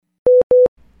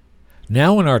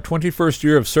Now in our 21st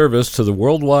year of service to the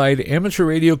worldwide amateur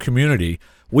radio community,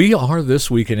 we are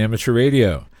This Week in Amateur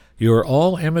Radio, your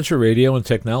all amateur radio and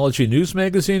technology news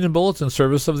magazine and bulletin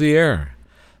service of the air.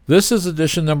 This is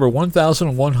edition number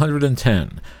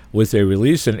 1110, with a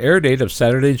release and air date of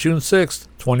Saturday, June 6th,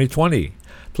 2020.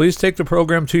 Please take the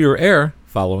program to your air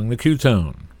following the cue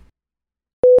tone.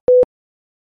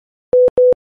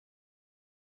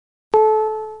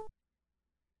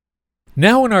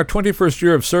 Now in our 21st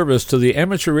year of service to the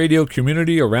amateur radio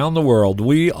community around the world,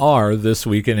 we are This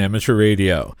Week in Amateur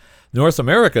Radio, North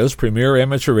America's premier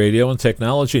amateur radio and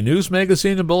technology news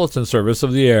magazine and bulletin service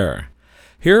of the air.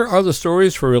 Here are the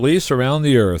stories for release around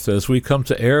the earth as we come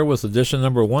to air with edition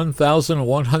number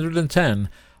 1110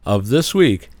 of This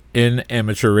Week in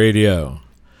Amateur Radio.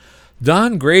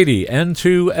 Don Grady,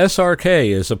 N2SRK,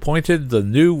 is appointed the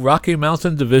new Rocky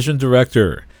Mountain Division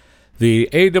Director. The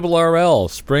ARRL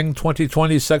Spring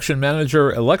 2020 Section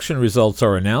Manager election results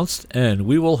are announced, and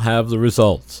we will have the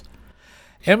results.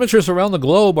 Amateurs around the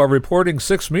globe are reporting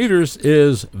 6 meters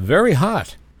is very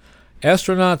hot.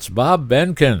 Astronauts Bob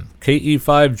Behnken,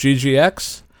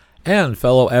 KE5GGX, and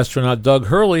fellow astronaut Doug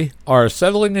Hurley are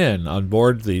settling in on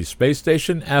board the space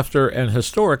station after an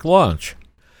historic launch.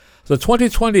 The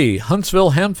 2020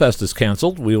 Huntsville Hamfest is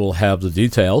canceled. We will have the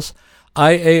details.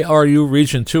 IARU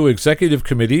Region 2 Executive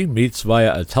Committee meets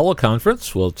via a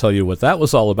teleconference. We'll tell you what that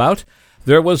was all about.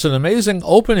 There was an amazing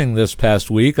opening this past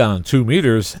week on 2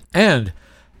 meters, and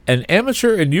an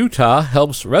amateur in Utah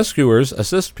helps rescuers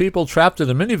assist people trapped in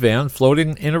a minivan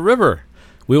floating in a river.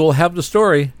 We will have the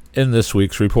story in this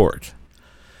week's report.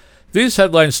 These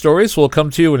headline stories will come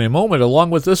to you in a moment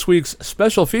along with this week's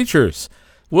special features.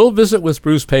 We'll visit with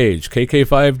Bruce Page,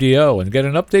 KK5DO, and get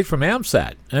an update from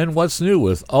AMSAT and what's new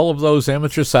with all of those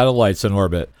amateur satellites in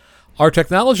orbit. Our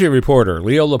technology reporter,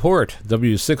 Leo Laporte,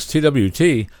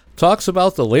 W6TWT, talks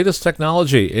about the latest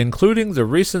technology, including the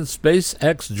recent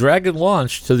SpaceX Dragon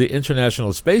launch to the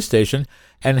International Space Station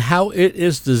and how it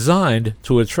is designed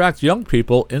to attract young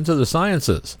people into the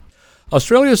sciences.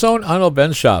 Australia's own Arno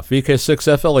Benschop,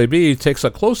 VK6FLAB, takes a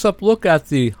close-up look at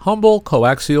the Hubble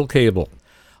coaxial cable.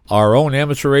 Our own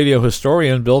amateur radio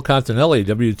historian Bill Continelli,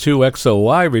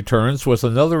 W2XOY, returns with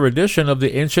another edition of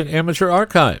the Ancient Amateur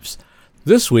Archives.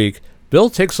 This week, Bill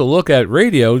takes a look at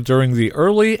radio during the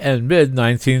early and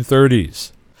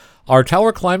mid-1930s. Our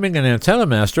tower climbing and antenna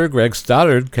master, Greg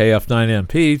Stoddard,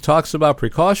 KF9MP, talks about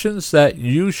precautions that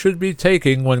you should be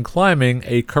taking when climbing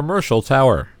a commercial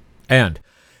tower. And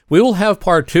we will have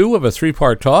part 2 of a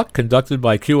 3-part talk conducted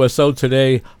by QSO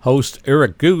Today host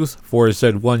Eric Guth for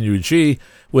Z1UG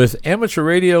with amateur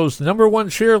radio's #1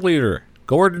 cheerleader,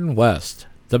 Gordon West,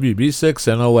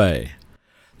 WB6NOA.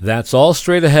 That's all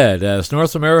straight ahead as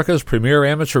North America's premier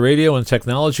amateur radio and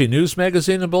technology news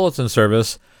magazine and bulletin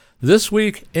service, This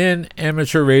Week in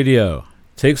Amateur Radio,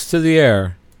 takes to the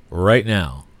air right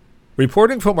now.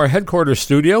 Reporting from our headquarters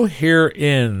studio here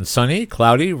in sunny,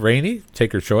 cloudy, rainy,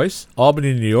 take your choice,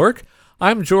 Albany, New York,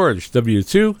 I'm George,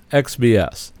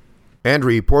 W2XBS. And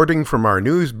reporting from our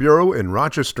news bureau in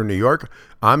Rochester, New York,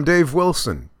 I'm Dave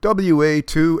Wilson,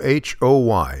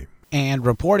 WA2HOY. And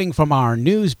reporting from our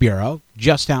news bureau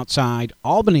just outside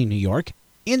Albany, New York,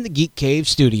 in the Geek Cave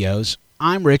studios,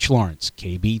 I'm Rich Lawrence,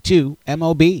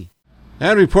 KB2MOB.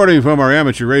 And reporting from our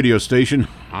amateur radio station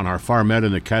on our farmette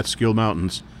in the Catskill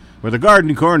Mountains, where the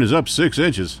garden corn is up 6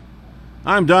 inches,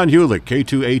 I'm Don Hewlett,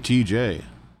 K2ATJ.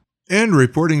 And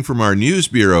reporting from our news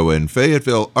bureau in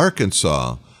Fayetteville,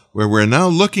 Arkansas, where we're now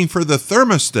looking for the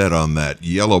thermostat on that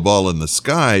yellow ball in the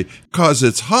sky, 'cause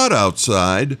it's hot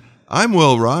outside, I'm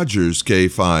Will Rogers,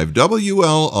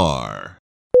 K5WLR.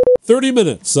 30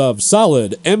 minutes of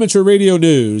solid amateur radio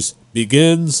news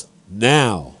begins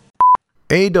now.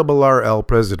 ARRL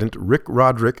President Rick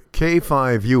Roderick,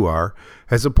 K5UR,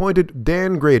 has appointed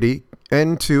Dan Grady,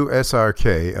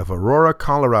 N2SRK of Aurora,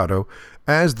 Colorado,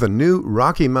 as the new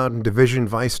Rocky Mountain Division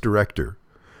Vice Director.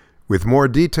 With more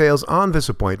details on this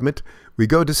appointment, we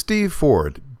go to Steve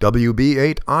Ford,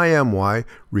 WB8IMY,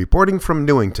 reporting from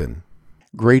Newington.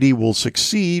 Grady will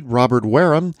succeed Robert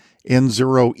Wareham,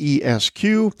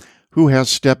 N0ESQ, who has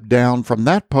stepped down from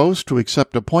that post to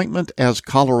accept appointment as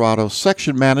Colorado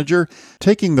Section Manager,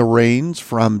 taking the reins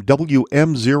from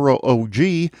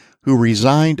WM0OG, who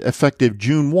resigned effective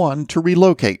June 1 to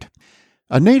relocate.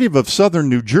 A native of southern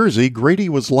New Jersey, Grady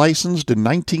was licensed in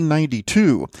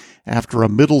 1992 after a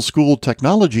middle school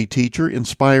technology teacher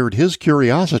inspired his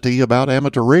curiosity about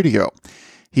amateur radio.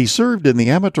 He served in the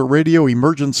Amateur Radio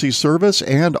Emergency Service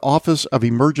and Office of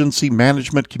Emergency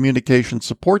Management Communication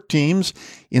Support Teams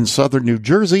in southern New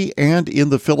Jersey and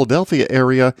in the Philadelphia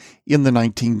area in the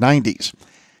 1990s.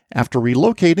 After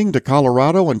relocating to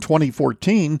Colorado in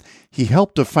 2014, he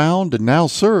helped to found and now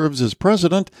serves as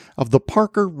president of the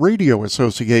Parker Radio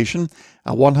Association,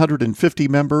 a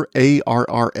 150-member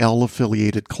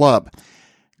ARRL-affiliated club.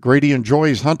 Grady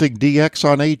enjoys hunting DX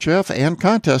on HF and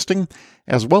contesting,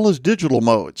 as well as digital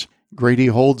modes. Grady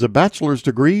holds a bachelor's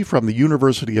degree from the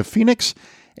University of Phoenix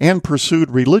and pursued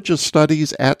religious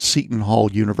studies at Seton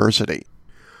Hall University.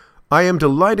 I am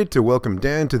delighted to welcome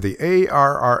Dan to the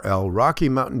ARRL Rocky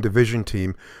Mountain Division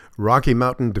team, Rocky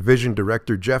Mountain Division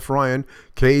Director Jeff Ryan,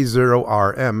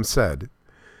 K0RM, said.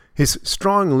 His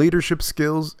strong leadership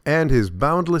skills and his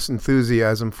boundless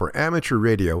enthusiasm for amateur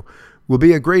radio will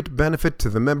be a great benefit to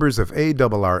the members of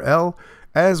ARRL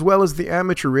as well as the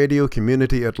amateur radio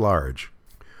community at large.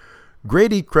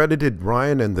 Grady credited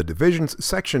Ryan and the division's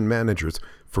section managers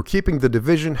for keeping the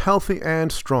division healthy and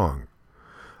strong.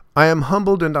 I am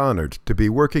humbled and honored to be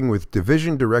working with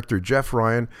Division Director Jeff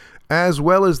Ryan as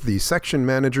well as the section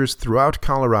managers throughout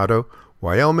Colorado,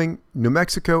 Wyoming, New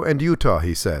Mexico, and Utah,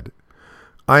 he said.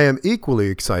 I am equally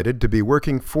excited to be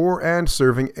working for and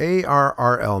serving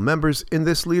ARRL members in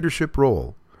this leadership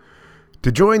role.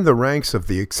 To join the ranks of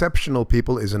the exceptional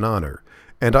people is an honor,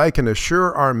 and I can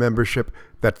assure our membership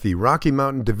that the Rocky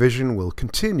Mountain Division will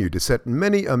continue to set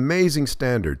many amazing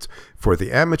standards for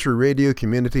the amateur radio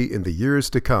community in the years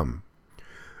to come.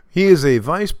 He is a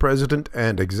vice president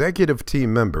and executive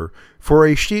team member for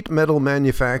a sheet metal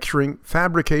manufacturing,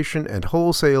 fabrication, and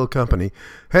wholesale company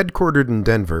headquartered in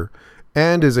Denver,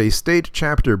 and is a state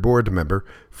chapter board member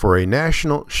for a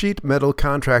national sheet metal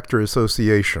contractor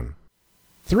association.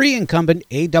 3 incumbent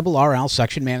ARRL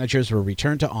section managers were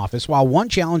returned to office, while 1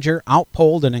 challenger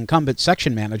outpolled an incumbent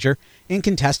section manager in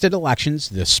contested elections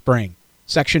this spring.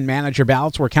 Section manager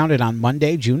ballots were counted on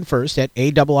Monday, June 1st at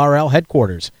ARRL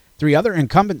headquarters. 3 other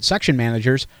incumbent section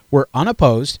managers were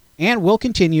unopposed and will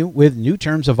continue with new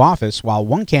terms of office, while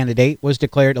 1 candidate was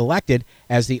declared elected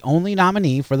as the only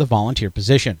nominee for the volunteer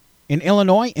position. In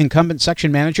Illinois, incumbent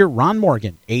section manager Ron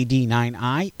Morgan,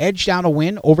 AD9I, edged out a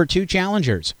win over 2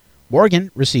 challengers.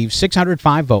 Morgan received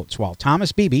 605 votes, while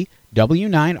Thomas Beebe,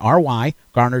 W9RY,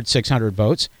 garnered 600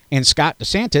 votes, and Scott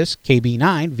DeSantis,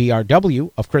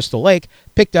 KB9VRW of Crystal Lake,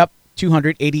 picked up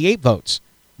 288 votes.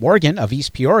 Morgan of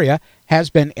East Peoria has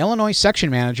been Illinois section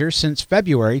manager since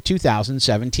February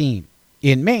 2017.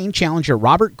 In Maine, challenger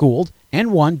Robert Gould,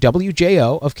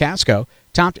 N1WJO of Casco,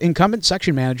 topped incumbent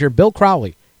section manager Bill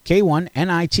Crowley,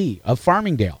 K1NIT of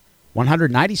Farmingdale,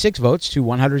 196 votes to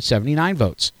 179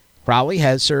 votes. Crowley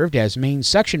has served as Maine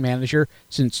section manager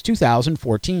since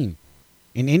 2014.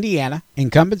 In Indiana,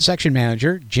 incumbent section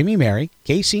manager Jimmy Mary,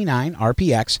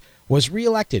 KC9RPX, was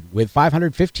re-elected with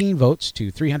 515 votes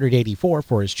to 384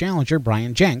 for his challenger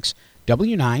Brian Jenks,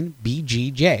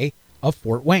 W9BGJ of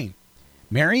Fort Wayne.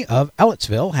 Mary of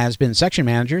Ellettsville has been section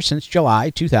manager since July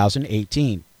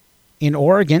 2018. In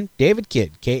Oregon, David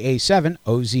Kidd,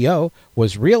 KA7OZO,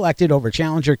 was re-elected over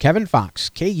challenger Kevin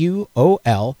Fox,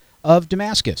 KUOL, of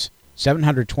Damascus,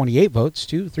 728 votes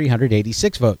to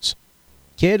 386 votes.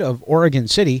 Kidd of Oregon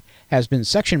City has been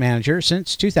section manager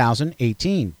since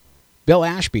 2018. Bill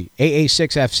Ashby,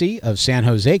 AA6FC of San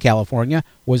Jose, California,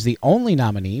 was the only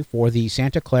nominee for the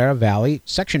Santa Clara Valley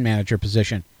section manager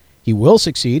position. He will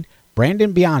succeed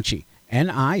Brandon Bianchi,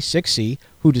 NI6C,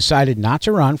 who decided not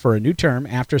to run for a new term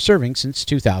after serving since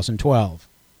 2012.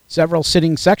 Several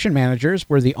sitting section managers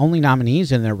were the only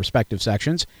nominees in their respective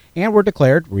sections and were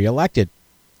declared re-elected.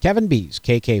 Kevin Bees,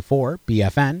 KK4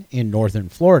 BFN in northern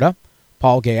Florida,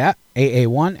 Paul Gayette,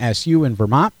 AA1SU in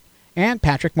Vermont, and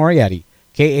Patrick Morietti,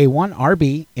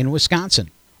 KA1RB in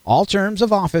Wisconsin. All terms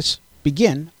of office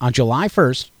begin on July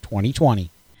 1st, 2020.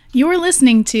 You're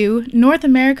listening to North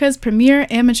America's premier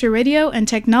amateur radio and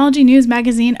technology news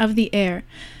magazine of the air.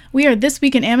 We are This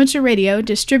Week in Amateur Radio,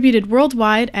 distributed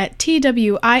worldwide at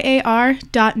TWIAR.net.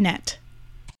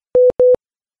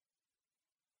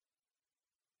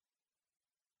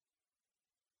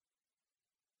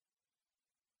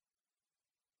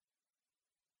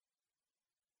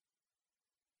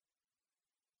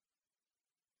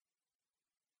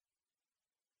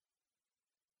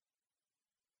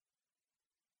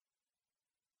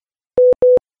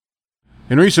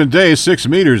 In recent days, 6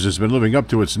 Meters has been living up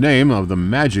to its name of the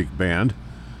Magic Band.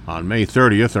 On May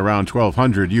 30th, around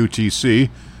 1200 UTC,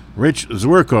 Rich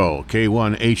Zwirko,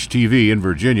 K1HTV in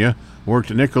Virginia,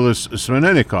 worked Nicholas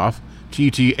Smenenikoff,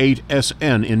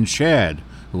 TT8SN in Chad,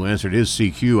 who answered his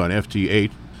CQ on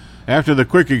FT8. After the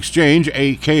quick exchange,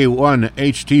 a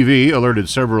K1HTV alerted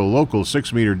several local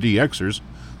 6-meter DXers,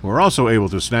 who were also able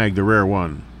to snag the rare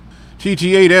one.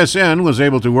 TT8SN was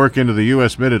able to work into the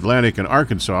U.S. Mid-Atlantic and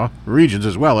Arkansas regions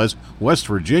as well as West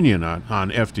Virginia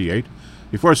on FT8.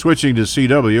 before switching to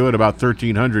CW at about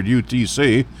 1300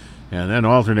 UTC and then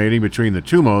alternating between the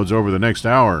two modes over the next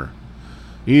hour.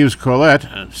 Yves Collet,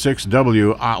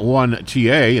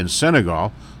 6W1TA in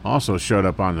Senegal, also showed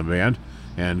up on the band,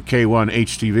 and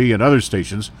K1HTV and other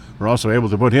stations were also able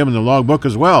to put him in the logbook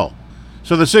as well.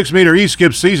 So the 6-meter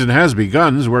E-skip season has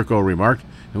begun, Zwerko remarked.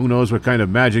 Who knows what kind of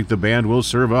magic the band will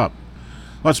serve up.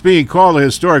 What's being called a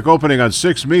historic opening on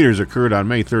 6 meters occurred on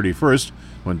May 31st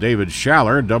when David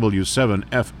Schaller,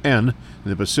 W7FN in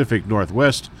the Pacific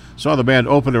Northwest, saw the band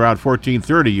open around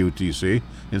 1430 UTC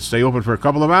and stay open for a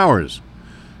couple of hours.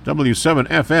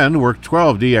 W7FN worked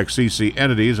 12 DXCC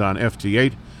entities on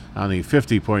FT8 on the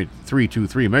 50.323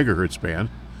 MHz band.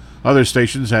 Other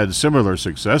stations had similar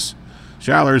success.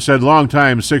 Schaller said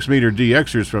longtime 6-meter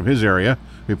DXers from his area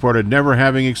reported never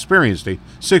having experienced a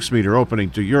 6-meter opening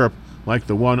to Europe like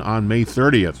the one on May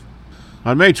 30th.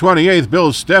 On May 28th,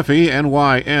 Bill Steffi,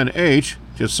 NYNH,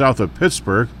 just south of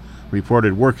Pittsburgh,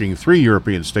 reported working 3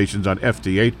 European stations on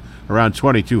FT8 around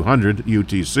 2200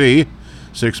 UTC.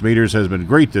 6 meters has been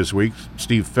great this week.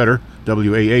 Steve Fetter,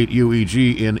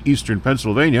 WA8UEG in eastern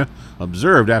Pennsylvania,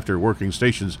 observed after working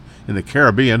stations in the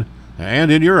Caribbean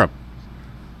and in Europe.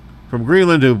 From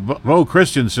Greenland to Bo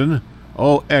Christensen,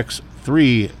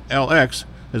 OX3LX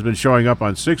has been showing up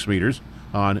on 6 meters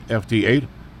on FT8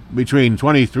 between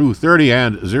 20 through 30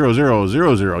 and 0000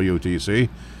 UTC.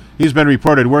 He's been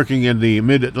reported working in the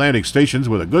mid-Atlantic stations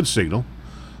with a good signal.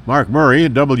 Mark Murray,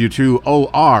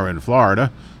 W2OR in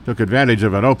Florida, took advantage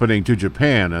of an opening to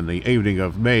Japan on the evening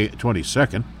of May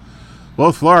 22nd.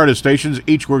 Both Florida stations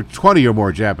each worked 20 or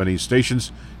more Japanese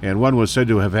stations, and one was said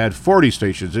to have had 40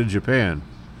 stations in Japan.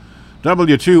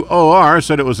 W2OR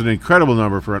said it was an incredible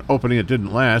number for an opening that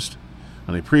didn't last.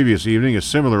 On the previous evening, a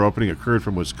similar opening occurred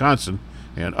from Wisconsin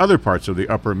and other parts of the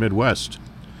upper Midwest.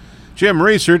 Jim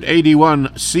Reisert,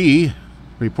 AD1C,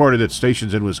 reported that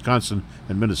stations in Wisconsin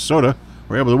and Minnesota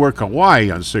were able to work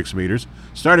Hawaii on 6 meters,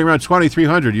 starting around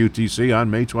 2300 UTC on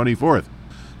May 24th.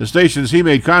 The stations he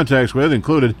made contacts with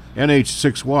included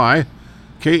NH6Y,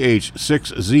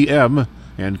 KH6ZM,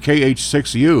 and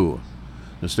KH6U.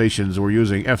 The stations were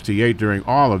using FT8 during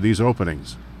all of these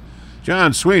openings.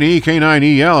 John Sweeney,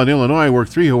 K9EL in Illinois,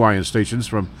 worked 3 Hawaiian stations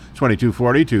from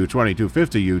 2240 to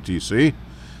 2250 UTC.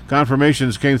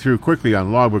 Confirmations came through quickly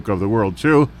on Logbook of the World,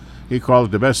 too. He called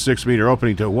it the best 6-meter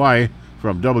opening to Hawaii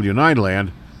from W9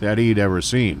 land that he'd ever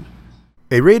seen.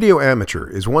 A radio amateur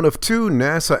is one of 2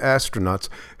 NASA astronauts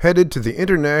headed to the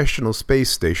International Space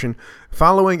Station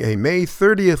following a May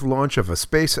 30th launch of a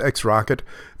SpaceX rocket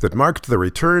that marked the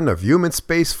return of human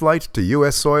spaceflight to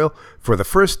U.S. soil for the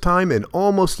first time in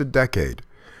almost a decade.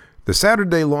 The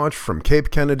Saturday launch from Cape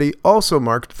Kennedy also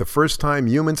marked the first time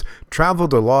humans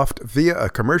traveled aloft via a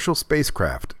commercial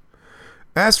spacecraft.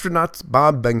 Astronauts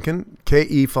Bob Behnken,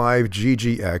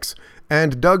 KE5GGX,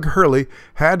 and Doug Hurley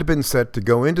had been set to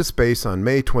go into space on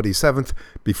May 27th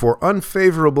before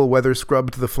unfavorable weather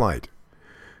scrubbed the flight.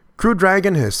 Crew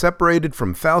Dragon has separated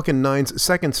from Falcon 9's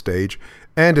second stage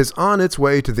and is on its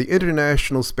way to the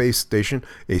International Space Station,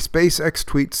 a SpaceX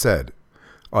tweet said.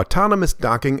 Autonomous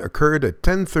docking occurred at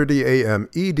 10:30 a.m.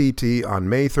 EDT on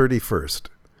May 31st.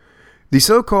 The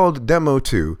so-called Demo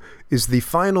 2 is the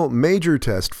final major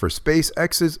test for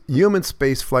SpaceX's human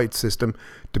spaceflight system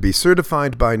to be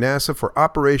certified by NASA for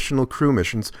operational crew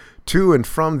missions to and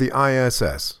from the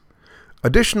ISS.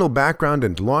 Additional background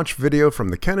and launch video from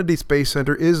the Kennedy Space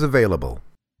Center is available.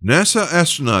 NASA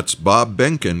astronauts Bob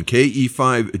Behnken,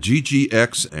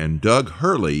 KE5GGX, and Doug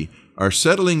Hurley are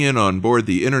settling in on board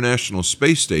the International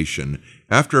Space Station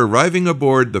after arriving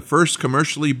aboard the first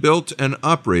commercially built and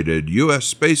operated U.S.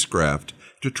 spacecraft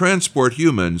to transport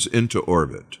humans into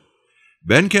orbit.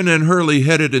 Behnken and Hurley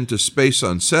headed into space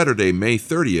on Saturday, May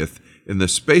 30th in the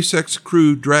SpaceX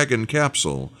Crew Dragon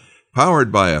capsule,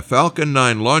 powered by a Falcon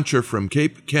 9 launcher from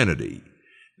Cape Kennedy.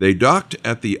 They docked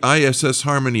at the ISS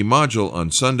Harmony module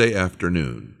on Sunday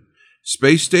afternoon.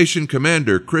 Space Station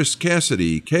Commander Chris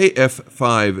Cassidy,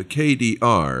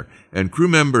 KF-5KDR, and crew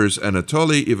members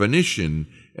Anatoly Ivanishin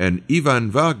and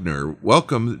Ivan Wagner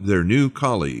welcomed their new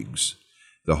colleagues.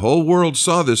 The whole world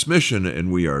saw this mission,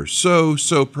 and we are so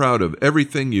proud of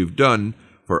everything you've done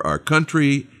for our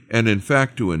country and, in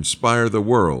fact, to inspire the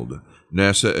world,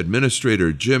 NASA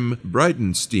Administrator Jim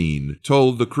Bridenstine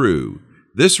told the crew.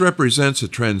 This represents a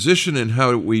transition in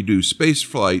how we do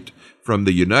spaceflight from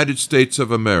the United States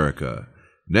of America.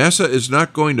 NASA is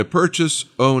not going to purchase,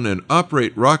 own, and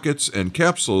operate rockets and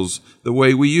capsules the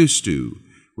way we used to.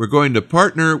 We're going to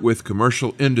partner with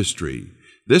commercial industry.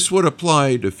 This would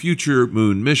apply to future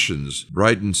moon missions,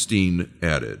 Bridenstine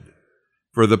added.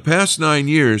 For the past 9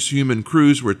 years, human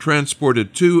crews were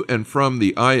transported to and from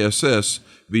the ISS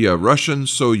via Russian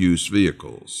Soyuz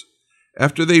vehicles.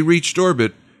 After they reached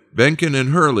orbit, Benkin and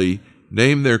Hurley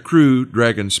named their Crew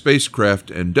Dragon spacecraft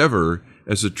Endeavour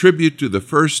as a tribute to the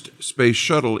first space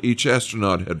shuttle each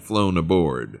astronaut had flown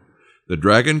aboard. The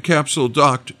Dragon capsule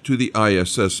docked to the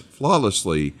ISS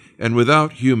flawlessly and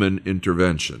without human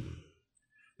intervention.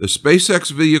 The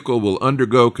SpaceX vehicle will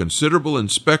undergo considerable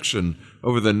inspection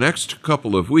over the next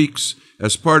couple of weeks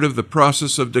as part of the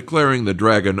process of declaring the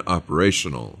Dragon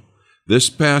operational. This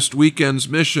past weekend's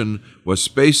mission was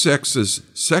SpaceX's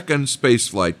second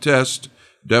spaceflight test,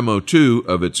 Demo 2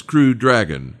 of its Crew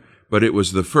Dragon, but it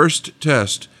was the first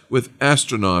test with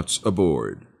astronauts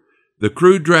aboard. The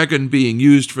Crew Dragon being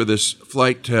used for this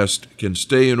flight test can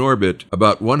stay in orbit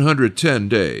about 110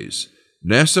 days.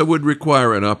 NASA would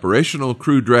require an operational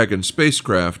Crew Dragon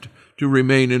spacecraft to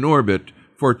remain in orbit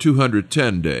for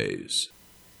 210 days.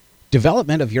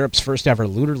 Development of Europe's first ever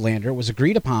lunar lander was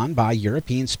agreed upon by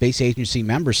European Space Agency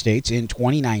member states in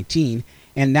 2019,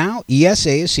 and now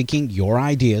ESA is seeking your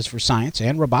ideas for science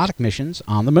and robotic missions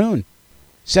on the moon.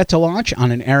 Set to launch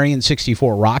on an Ariane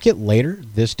 64 rocket later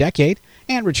this decade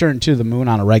and return to the moon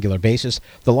on a regular basis,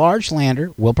 the large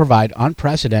lander will provide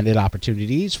unprecedented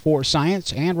opportunities for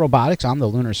science and robotics on the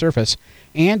lunar surface,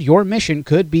 and your mission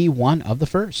could be one of the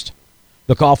first.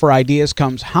 The call for ideas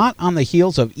comes hot on the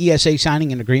heels of ESA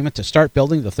signing an agreement to start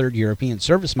building the third European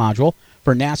service module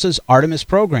for NASA's Artemis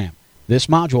program. This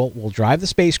module will drive the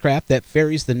spacecraft that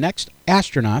ferries the next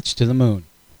astronauts to the moon.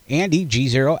 Andy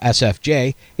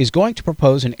G0SFJ is going to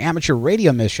propose an amateur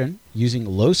radio mission using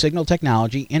low-signal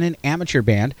technology in an amateur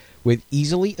band with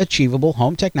easily achievable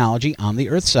home technology on the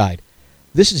Earth side.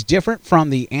 This is different from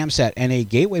the AMSAT NA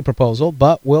Gateway proposal,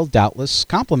 but will doubtless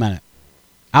complement it.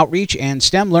 Outreach and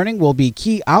STEM learning will be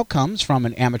key outcomes from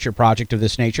an amateur project of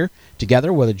this nature,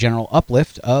 together with a general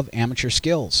uplift of amateur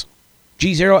skills.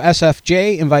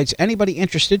 G0SFJ invites anybody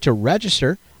interested to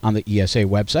register on the ESA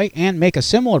website and make a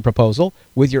similar proposal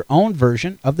with your own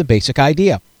version of the basic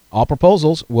idea. All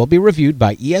proposals will be reviewed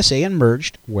by ESA and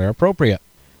merged where appropriate.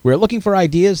 We're looking for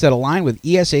ideas that align with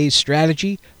ESA's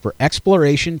strategy for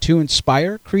exploration to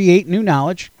inspire, create new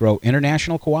knowledge, grow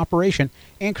international cooperation,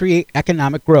 and create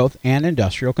economic growth and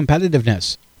industrial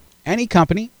competitiveness. Any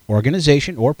company,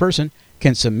 organization, or person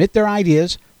can submit their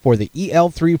ideas for the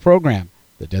EL3 program.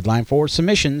 The deadline for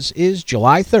submissions is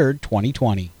July 3rd,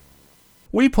 2020.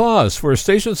 We pause for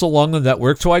stations along the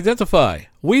network to identify.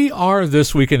 We are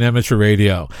This Week in Amateur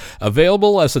Radio,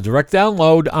 available as a direct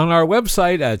download on our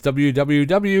website at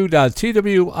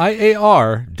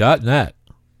www.twiar.net.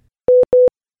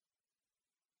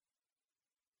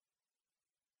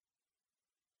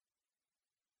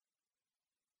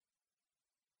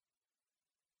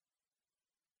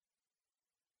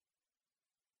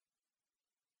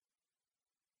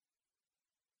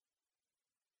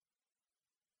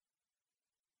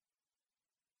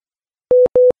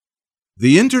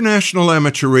 The International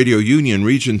Amateur Radio Union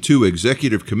Region 2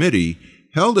 Executive Committee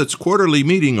held its quarterly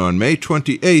meeting on May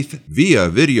 28th via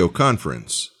video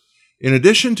conference. In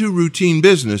addition to routine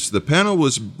business, the panel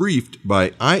was briefed by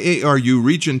IARU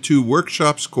Region 2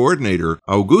 Workshops Coordinator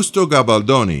Augusto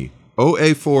Gabaldoni,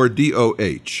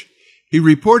 OA4DOH. He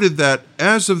reported that,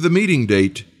 as of the meeting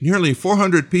date, nearly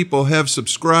 400 people have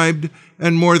subscribed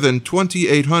and more than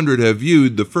 2,800 have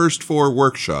viewed the first 4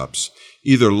 workshops,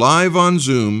 either live on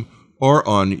Zoom or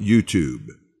on YouTube.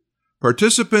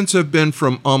 Participants have been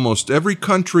from almost every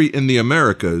country in the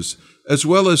Americas, as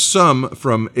well as some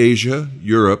from Asia,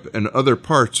 Europe, and other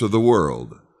parts of the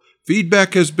world.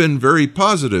 Feedback has been very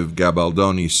positive,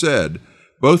 Gabaldoni said,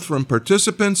 both from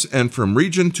participants and from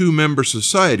Region 2 member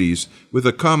societies with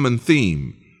a common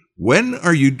theme: when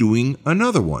are you doing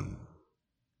another one?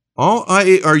 All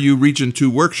IARU Region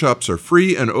 2 workshops are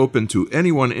free and open to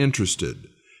anyone interested.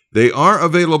 They are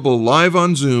available live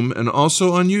on Zoom and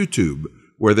also on YouTube,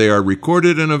 where they are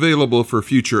recorded and available for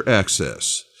future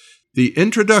access. The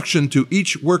introduction to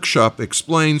each workshop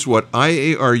explains what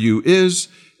IARU is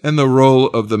and the role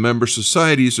of the member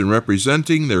societies in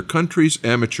representing their country's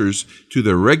amateurs to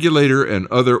the regulator and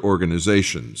other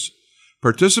organizations.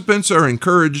 Participants are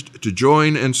encouraged to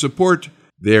join and support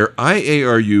their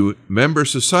IARU member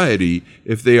society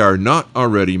if they are not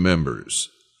already members.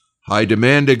 High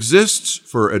demand exists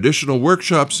for additional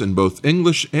workshops in both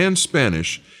English and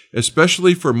Spanish,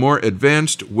 especially for more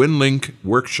advanced WinLink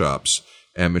workshops,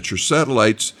 amateur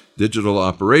satellites, digital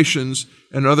operations,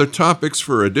 and other topics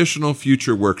for additional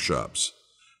future workshops.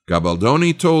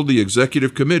 Gabaldoni told the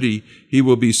Executive Committee he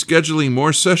will be scheduling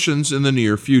more sessions in the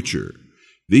near future.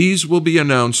 These will be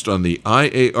announced on the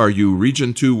IARU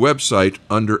Region 2 website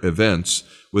under Events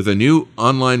with a new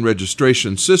online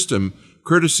registration system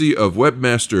courtesy of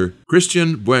webmaster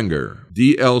Christian Buenger,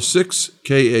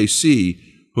 DL6KAC,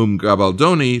 whom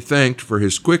Gabaldoni thanked for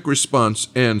his quick response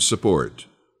and support.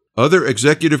 Other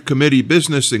Executive Committee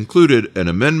business included an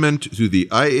amendment to the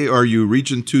IARU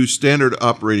Region 2 Standard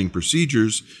Operating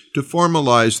Procedures to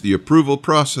formalize the approval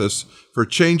process for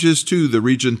changes to the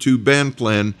Region 2 band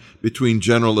plan between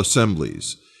General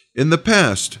Assemblies. In the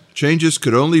past, changes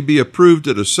could only be approved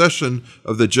at a session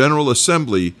of the General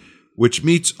Assembly, which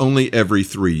meets only every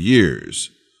 3 years.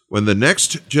 When the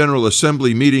next General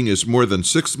Assembly meeting is more than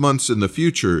 6 months in the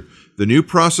future, the new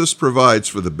process provides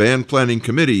for the Band Planning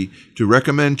Committee to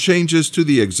recommend changes to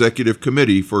the Executive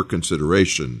Committee for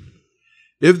consideration.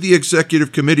 If the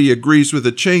Executive Committee agrees with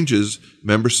the changes,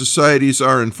 member societies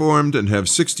are informed and have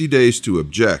 60 days to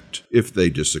object if they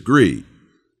disagree.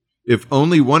 If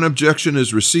only one objection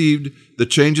is received, the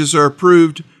changes are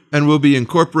approved and will be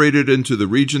incorporated into the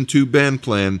Region 2 Band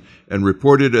Plan and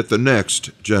reported at the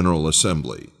next General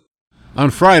Assembly. On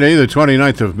Friday, the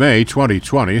 29th of May,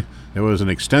 2020, there was an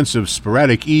extensive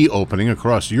sporadic E opening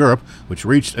across Europe, which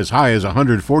reached as high as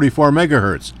 144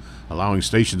 megahertz, allowing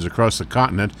stations across the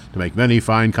continent to make many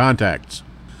fine contacts.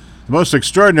 The most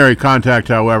extraordinary contact,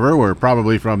 however, were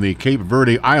probably from the Cape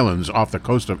Verde Islands off the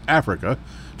coast of Africa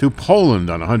to Poland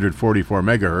on 144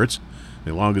 megahertz.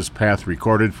 The longest path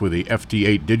recorded for the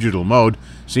FT8 digital mode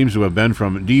seems to have been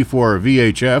from D4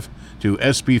 VHF to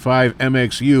SP5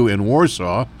 MXU in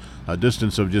Warsaw, a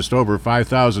distance of just over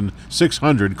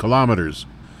 5,600 kilometers.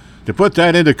 To put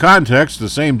that into context, the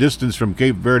same distance from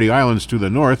Cape Verde Islands to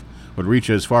the north would reach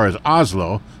as far as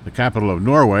Oslo, the capital of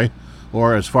Norway,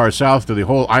 or as far south to the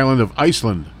whole island of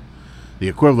Iceland. The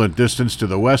equivalent distance to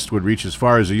the west would reach as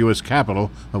far as the U.S.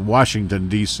 capital of Washington,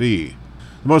 D.C.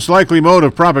 The most likely mode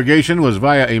of propagation was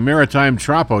via a maritime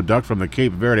tropoduct from the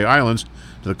Cape Verde Islands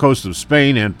to the coast of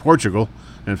Spain and Portugal,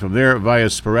 and from there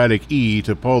via sporadic E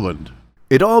to Poland.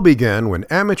 It all began when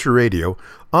amateur radio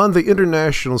on the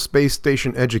International Space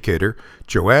Station educator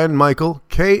Joanne Michael,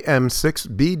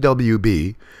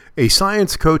 KM6BWB, a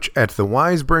science coach at the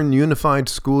Wiseburn Unified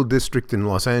School District in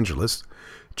Los Angeles,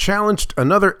 challenged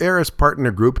another ARIS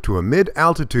partner group to a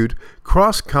mid-altitude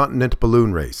cross-continent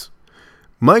balloon race.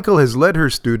 Michael has led her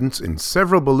students in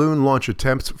several balloon launch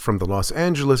attempts from the Los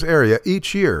Angeles area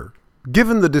each year.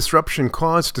 Given the disruption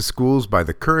caused to schools by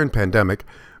the current pandemic,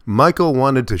 Michael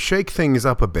wanted to shake things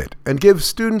up a bit and give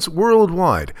students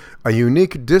worldwide a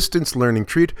unique distance learning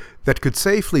treat that could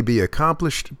safely be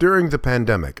accomplished during the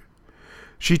pandemic.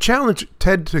 She challenged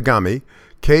Ted Tagami,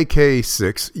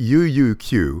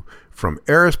 KK6UUQ, from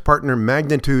ARIS partner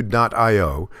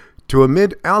Magnitude.io to a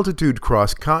mid-altitude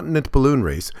cross-continent balloon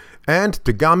race, and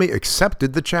Tagami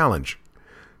accepted the challenge.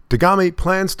 Tagami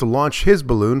plans to launch his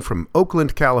balloon from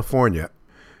Oakland, California.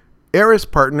 ARIS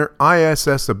partner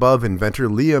ISS Above inventor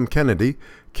Liam Kennedy,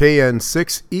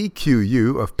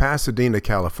 KN6EQU of Pasadena,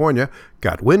 California,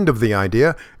 got wind of the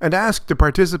idea and asked to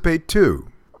participate too.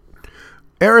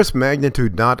 ARIS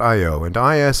Magnitude.io and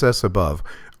ISS Above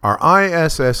are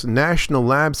ISS National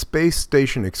Lab Space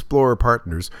Station Explorer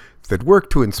partners that work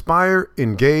to inspire,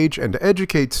 engage, and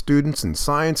educate students in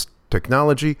science,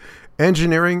 technology,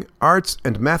 engineering, arts,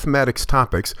 and mathematics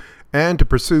topics, and to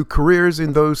pursue careers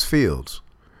in those fields.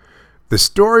 The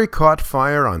story caught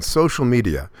fire on social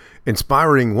media,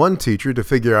 inspiring one teacher to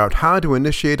figure out how to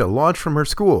initiate a launch from her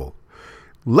school.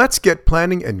 Let's get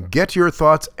planning and get your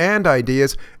thoughts and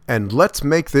ideas, and let's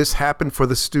make this happen for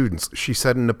the students, she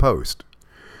said in a post.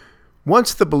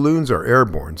 Once the balloons are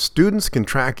airborne, students can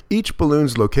track each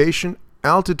balloon's location,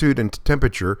 altitude, and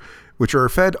temperature, which are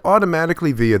fed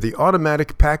automatically via the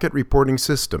Automatic Packet Reporting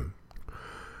System.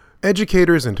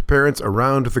 Educators and parents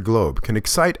around the globe can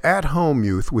excite at-home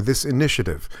youth with this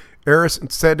initiative, ARIS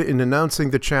said in announcing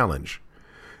the challenge.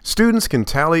 Students can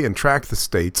tally and track the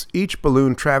states each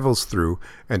balloon travels through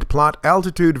and plot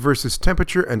altitude versus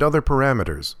temperature and other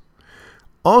parameters.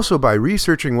 Also, by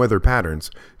researching weather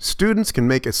patterns, students can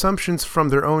make assumptions from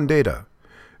their own data.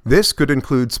 This could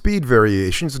include speed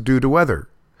variations due to weather.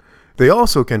 They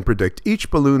also can predict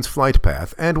each balloon's flight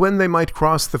path and when they might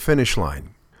cross the finish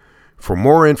line. For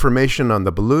more information on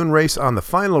the balloon race on the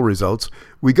final results,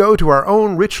 we go to our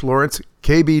own Rich Lawrence,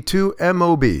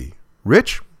 KB2MOB.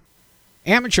 Rich?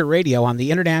 Amateur radio on the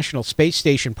International Space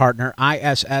Station partner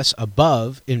ISS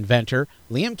Above inventor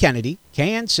Liam Kennedy,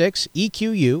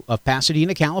 KN6EQU of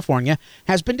Pasadena, California,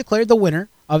 has been declared the winner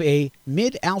of a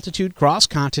mid-altitude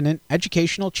cross-continent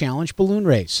educational challenge balloon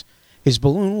race. His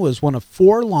balloon was one of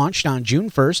 4 launched on June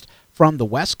 1st from the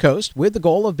West Coast with the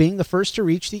goal of being the first to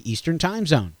reach the Eastern Time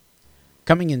Zone.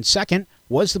 Coming in second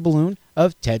was the balloon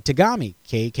of Ted Tagami,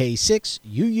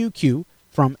 KK6UUQ,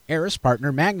 from Aris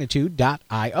partner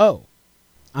Magnitude.io.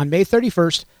 On May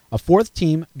 31st, a fourth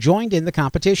team joined in the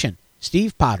competition,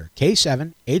 Steve Potter,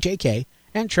 K7HAK,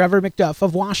 and Trevor McDuff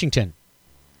of Washington.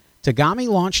 Tagami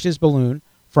launched his balloon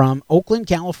from Oakland,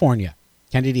 California.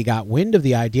 Kennedy got wind of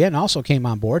the idea and also came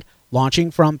on board,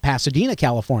 launching from Pasadena,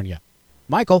 California.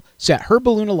 Michael set her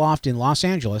balloon aloft in Los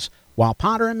Angeles, while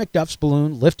Potter and McDuff's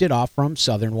balloon lifted off from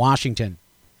southern Washington.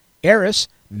 Aris,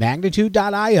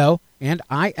 Magnitude.io, and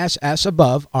ISS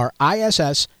Above are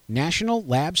ISS National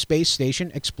Lab Space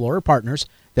Station Explorer partners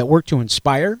that work to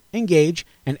inspire, engage,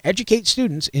 and educate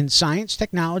students in science,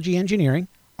 technology, engineering,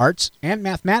 arts, and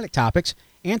mathematics topics,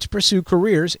 and to pursue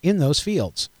careers in those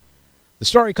fields. The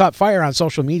story caught fire on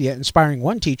social media, inspiring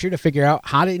one teacher to figure out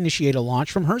how to initiate a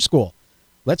launch from her school.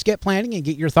 "Let's get planning and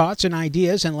get your thoughts and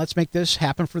ideas, and let's make this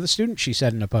happen for the students," she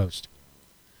said in a post.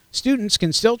 Students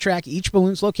can still track each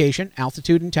balloon's location,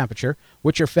 altitude, and temperature,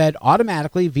 which are fed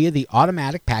automatically via the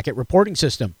Automatic Packet Reporting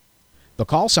System. The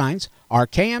call signs are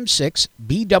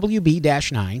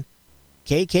KM6BWB-9,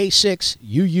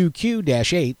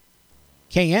 KK6UUQ-8,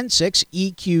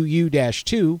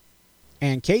 KN6EQU-2,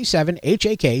 and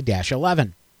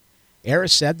K7HAK-11.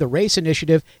 Aris said the race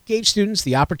initiative gave students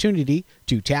the opportunity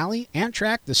to tally and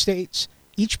track the states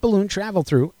each balloon traveled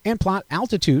through and plot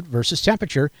altitude versus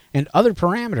temperature and other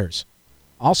parameters.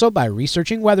 Also, by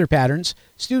researching weather patterns,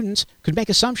 students could make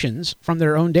assumptions from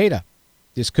their own data.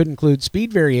 This could include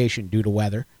speed variation due to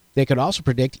weather. They could also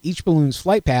predict each balloon's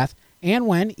flight path and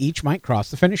when each might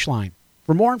cross the finish line.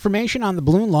 For more information on the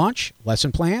balloon launch,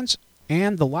 lesson plans,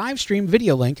 and the live stream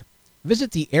video link,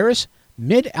 visit the Aris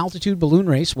Mid-Altitude Balloon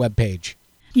Race webpage.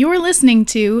 You're listening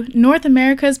to North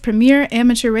America's premier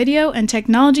amateur radio and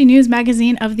technology news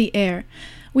magazine of the air.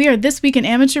 We are This Week in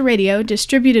Amateur Radio,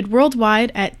 distributed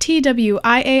worldwide at TWIAR.net.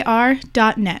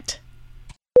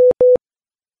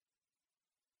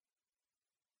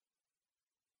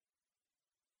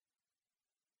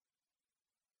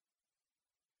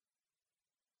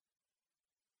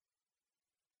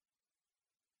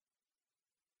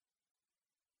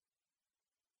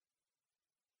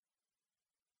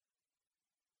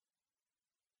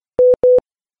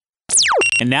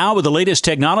 And now with the latest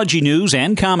technology news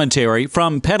and commentary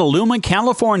from Petaluma,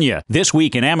 California. This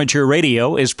Week in Amateur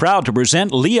Radio is proud to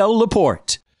present Leo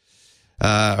Laporte.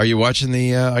 Are you watching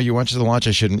the launch?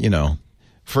 I shouldn't,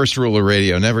 first rule of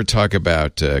radio, never talk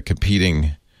about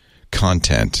competing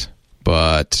content.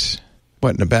 But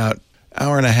in about an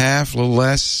hour and a half, a little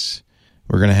less,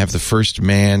 we're going to have the first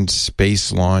manned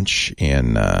space launch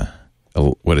in,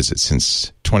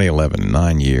 since 2011,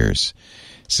 9 years,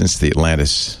 since the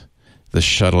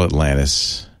shuttle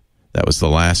Atlantis. That was the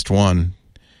last one.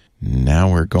 Now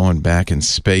we're going back in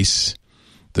space.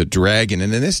 The Dragon,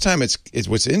 and then this time it's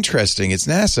what's interesting. It's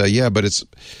NASA, yeah, but it's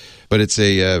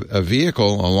a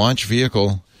vehicle, a launch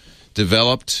vehicle,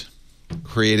 developed,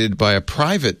 created by a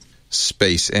private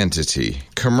space entity,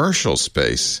 commercial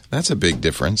space. That's a big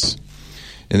difference.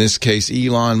 In this case,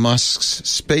 Elon Musk's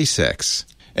SpaceX,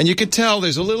 and you could tell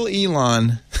there's a little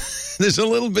Elon. There's a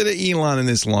little bit of Elon in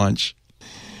this launch.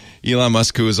 Elon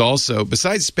Musk, who is also,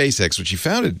 besides SpaceX, which he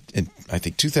founded in, I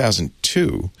think,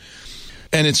 2002,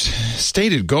 and its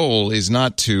stated goal is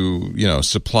not to,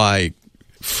 supply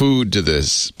food to the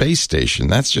space station.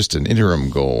 That's just an interim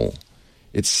goal.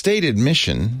 Its stated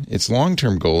mission, its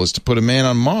long-term goal, is to put a man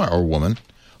on Mars, or woman,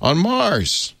 on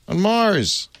Mars. On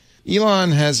Mars.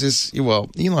 Elon has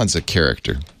Elon's a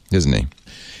character, isn't he?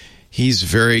 He's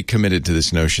very committed to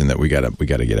this notion that we gotta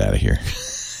get out of here.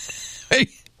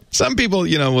 Some people,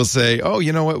 will say, "Oh,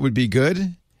 you know what would be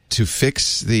good to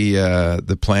fix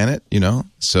the planet,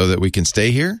 so that we can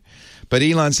stay here." But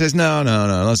Elon says, "No,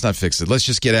 let's not fix it. Let's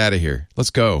just get out of here. Let's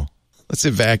go. Let's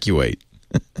evacuate."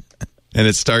 And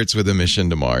it starts with a mission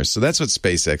to Mars. So that's what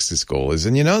SpaceX's goal is.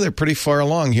 And they're pretty far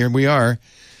along. Here we are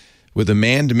with a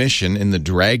manned mission in the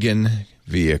Dragon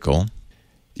vehicle.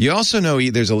 You also know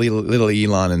there's a little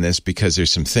Elon in this because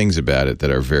there's some things about it that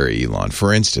are very Elon.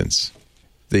 For instance,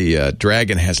 the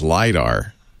Dragon has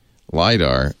LiDAR.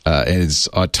 LiDAR is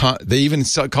they even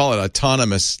call it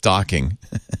autonomous docking,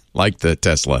 like the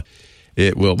Tesla.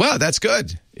 It will, that's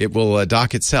good. It will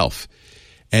dock itself.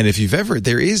 And if you've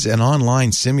there is an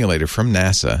online simulator from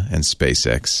NASA and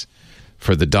SpaceX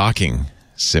for the docking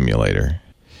simulator.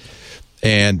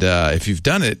 And if you've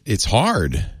done it, it's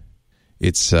hard.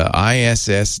 It's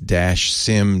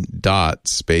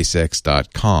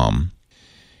iss-sim.spacex.com.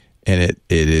 And it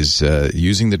is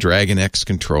using the Dragon X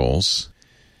controls.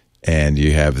 And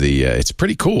you have it's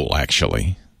pretty cool,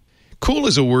 actually. Cool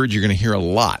is a word you're going to hear a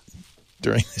lot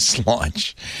during this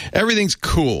launch. Everything's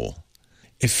cool.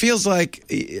 It feels like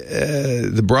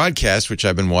the broadcast, which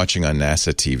I've been watching on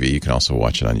NASA TV. You can also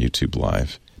watch it on YouTube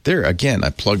Live. There, again, I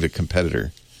plugged a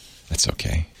competitor. That's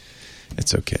okay.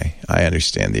 It's okay. I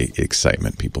understand the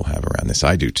excitement people have around this.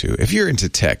 I do, too. If you're into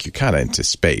tech, you're kind of into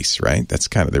space, right? That's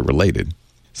kind of, they're related.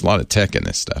 There's a lot of tech in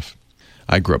this stuff.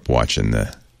 I grew up watching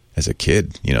as a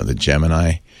kid, the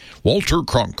Gemini. Walter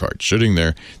Cronkite sitting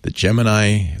there. The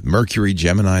Gemini, Mercury,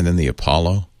 Gemini, then the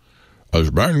Apollo.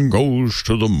 As man goes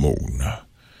to the moon.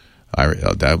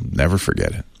 I'll never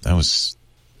forget it. That was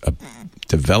a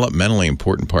developmentally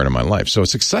important part of my life. So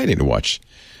it's exciting to watch.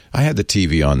 I had the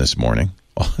TV on this morning,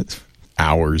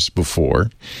 hours before.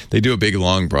 They do a big,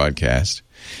 long broadcast.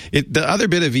 The other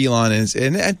bit of Elon is,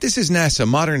 and this is NASA,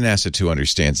 modern NASA too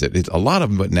understands it. A lot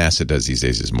of what NASA does these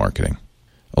days is marketing.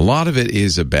 A lot of it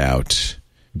is about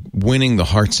winning the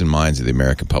hearts and minds of the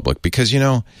American public because,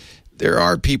 there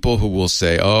are people who will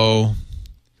say, oh,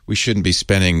 we shouldn't be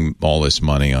spending all this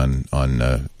money on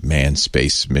manned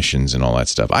space missions and all that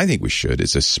stuff. I think we should.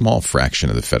 It's a small fraction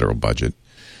of the federal budget.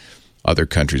 Other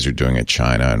countries are doing it,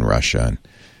 China and Russia. And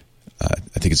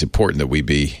I think it's important that we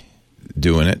be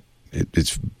doing it.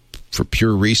 It's for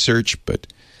pure research, but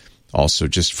also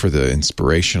just for the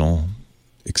inspirational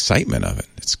excitement of it.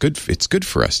 It's good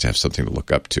for us to have something to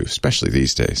look up to, especially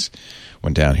these days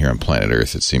when down here on planet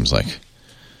Earth it seems like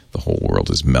the whole world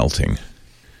is melting.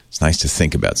 It's nice to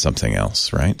think about something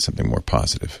else, right? Something more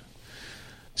positive.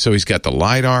 So he's got the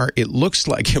LiDAR. It looks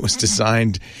like it was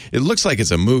designed, it looks like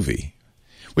it's a movie,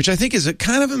 which I think is a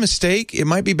kind of a mistake. It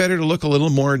might be better to look a little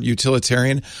more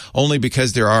utilitarian, only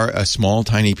because there are a small,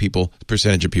 tiny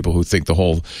percentage of people who think the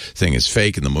whole thing is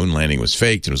fake and the moon landing was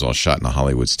faked and it was all shot in a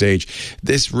Hollywood stage.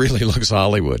 This really looks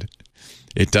Hollywood.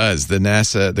 It does. The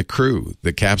NASA, the crew,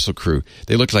 the capsule crew,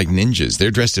 they look like ninjas.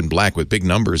 They're dressed in black with big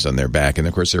numbers on their back. And,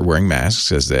 of course, they're wearing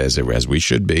masks, as we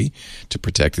should be, to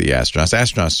protect the astronauts.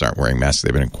 Astronauts aren't wearing masks.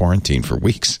 They've been in quarantine for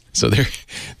weeks. So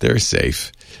they're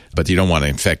safe. But you don't want to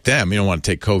infect them. You don't want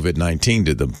to take COVID-19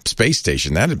 to the space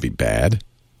station. That would be bad.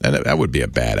 That would be a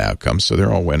bad outcome. So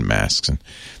they're all wearing masks. And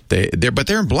but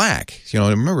they're in black.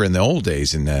 Remember in the old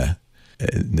days in the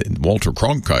Walter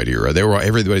Cronkite era,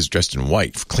 everybody's dressed in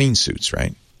white, clean suits,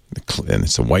 right? And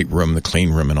it's a white room, the clean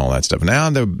room, and all that stuff.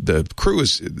 Now the crew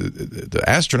the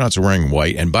astronauts are wearing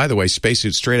white, and by the way,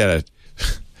 spacesuits straight out of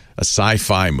a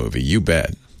sci-fi movie. You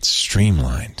bet,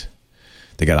 streamlined.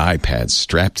 They got iPads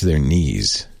strapped to their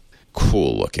knees,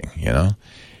 cool looking,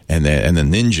 And the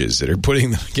ninjas that are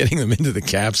getting them into the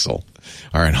capsule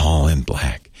are all in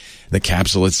black. The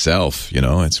capsule itself,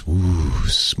 it's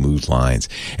smooth lines.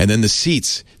 And then the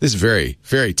seats, this is very,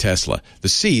 very Tesla. The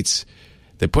seats,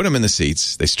 they put them in the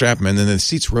seats, they strap them in, and then the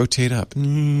seats rotate up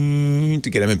to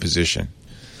get them in position.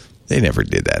 They never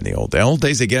did that in the old days. In the old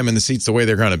days, they get them in the seats the way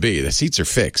they're going to be. The seats are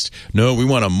fixed. No, we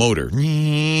want a motor.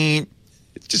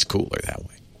 It's just cooler that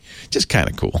way. Just kind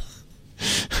of cool.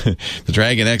 The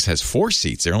Dragon X has 4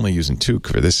 seats. They're only using 2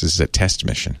 for this is a test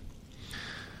mission.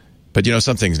 But,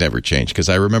 some things never change, because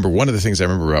I remember one of the things I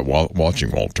remember about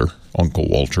watching Uncle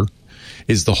Walter,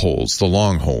 is the holds, the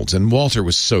long holds. And Walter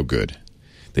was so good.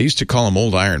 They used to call him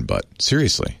Old Iron Butt.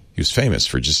 Seriously. He was famous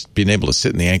for just being able to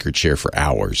sit in the anchor chair for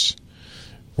hours.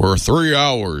 We're 3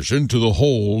 hours into the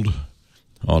hold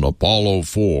on Apollo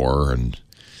 4, and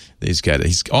he's got,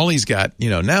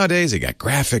 nowadays they got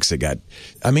graphics,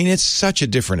 it's such a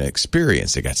different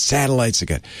experience. They got satellites, they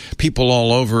got people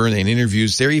all over and in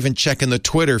interviews. They're even checking the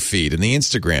Twitter feed and the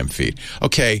Instagram feed.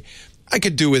 Okay, I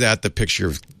could do without the picture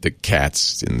of the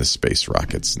cats in the space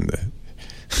rockets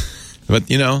but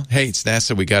hey, it's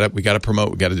NASA. We got to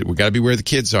promote. We got to be where the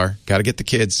kids are. Got to get the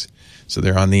kids. So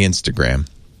they're on the Instagram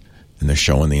and they're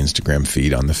showing the Instagram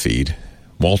feed on the feed.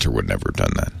 Walter would never have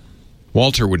done that.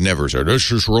 Walter would never say,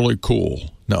 this is really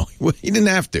cool. No, he didn't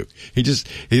have to.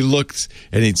 He looked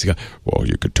and he'd go, well,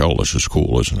 you could tell this is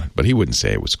cool, isn't it? But he wouldn't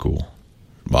say it was cool.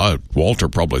 Walter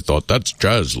probably thought that's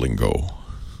jazz lingo.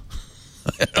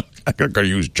 I'm going to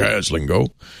use jazz lingo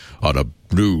on a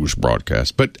news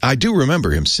broadcast. But I do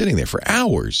remember him sitting there for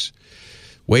hours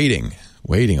waiting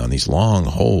on these long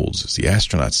holds as the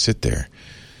astronauts sit there.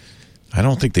 I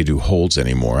don't think they do holds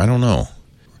anymore. I don't know.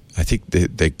 I think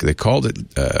they called it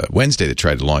Wednesday. They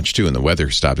tried to launch too, and the weather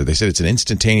stopped it. They said it's an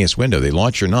instantaneous window. They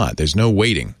launch or not. There's no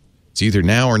waiting. It's either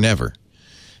now or never.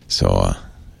 So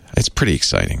it's pretty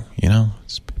exciting.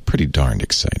 It's pretty darned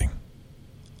exciting.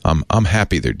 I'm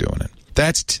happy they're doing it.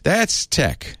 That's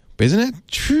tech, isn't it?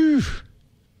 Whew.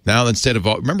 Now instead of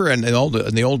remember in the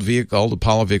old vehicle, all the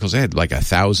Apollo vehicles, they had like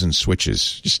 1,000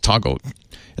 switches, just toggle.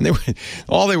 And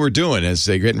all they were doing as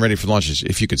they getting ready for the launch is,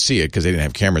 if you could see it, because they didn't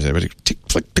have cameras, everybody tick,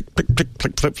 click, tick, click,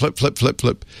 flip, flip, flip, flip,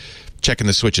 flip. Checking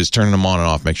the switches, turning them on and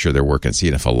off, make sure they're working,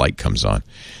 seeing if a light comes on.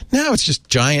 Now it's just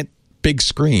giant, big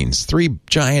screens. 3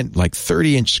 giant,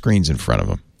 30-inch screens in front of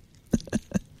them.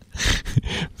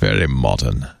 Very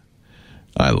modern.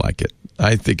 I like it.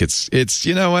 I think it's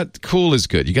you know what? Cool is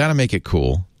good. You got to make it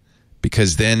cool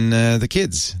because then the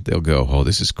kids, they'll go, oh,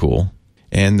 this is cool.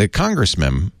 And the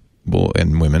congressmen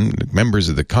and women, members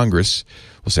of the Congress,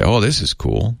 will say, oh, this is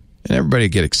cool. And everybody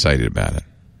get excited about it.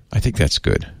 I think that's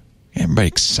good. Everybody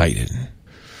excited,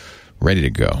 ready to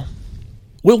go.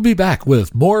 We'll be back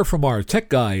with more from our tech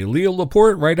guy, Leo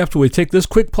Laporte, right after we take this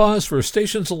quick pause for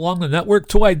stations along the network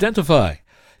to identify.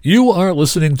 You are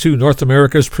listening to North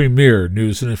America's premier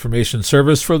news and information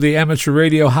service for the amateur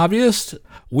radio hobbyist.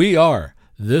 We are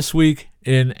This Week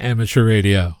in Amateur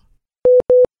Radio.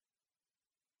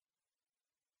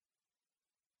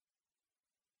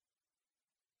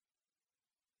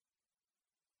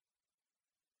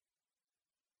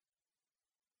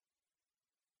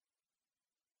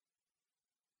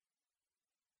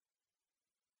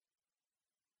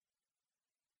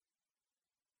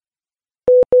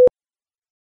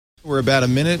 We're about a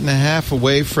minute and a half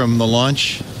away from the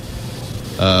launch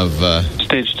of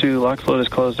Stage 2 lock float is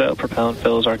closed out. Propellant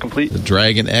fills are complete. The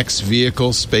Dragon X vehicle,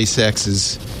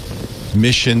 SpaceX's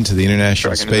mission to the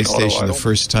International Space Station. The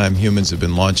first time humans have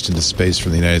been launched into space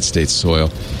from the United States soil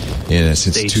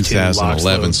since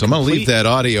 2011. So I'm going to leave that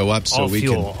audio up so we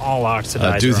can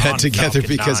do that together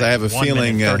because I have a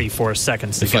feeling 34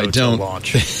 seconds to if I don't,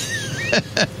 launch.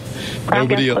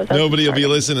 nobody will be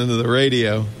listening to the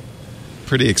radio.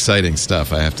 Pretty exciting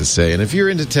stuff, I have to say. And if you're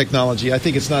into technology, I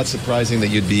think it's not surprising that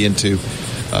you'd be into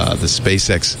the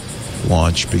SpaceX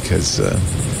launch because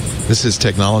this is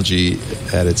technology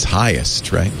at its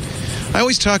highest, right? I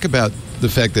always talk about the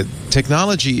fact that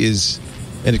technology is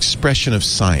an expression of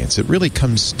science. It really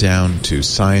comes down to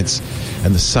science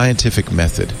and the scientific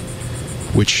method,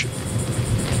 which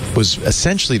was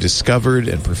essentially discovered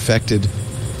and perfected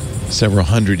several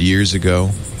hundred years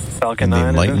ago Falcon in the 9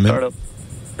 Enlightenment. startup.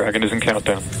 Dragon is in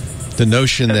countdown. The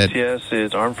notion that STS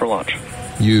is armed for launch.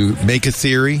 you make a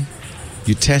theory,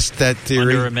 you test that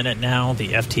theory. Under a minute now, the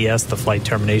FTS, the Flight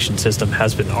Termination System,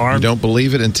 has been armed. You don't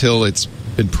believe it until it's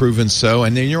been proven so,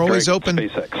 and then you're always open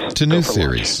to new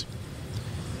theories.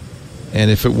 And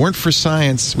if it weren't for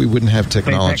science, we wouldn't have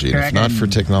technology. And if not for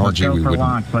technology, we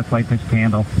wouldn't. Let's light this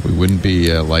candle. We wouldn't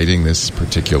be lighting this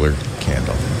particular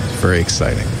candle. It's very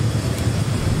exciting.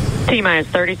 T-minus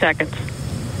 30 seconds.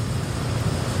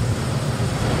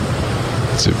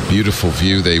 It's a beautiful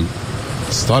view. They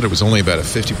thought it was only about a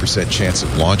 50% chance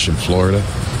of launch in Florida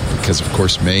because, of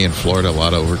course, May in Florida, a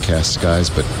lot of overcast skies.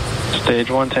 But Stage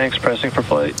 1 tanks pressing for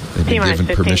flight. they've been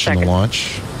given permission to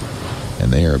launch, and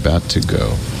they are about to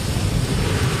go.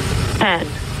 10,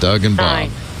 Doug and 9,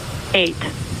 Bob. 8,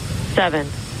 7,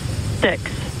 6,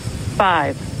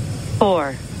 5,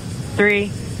 4,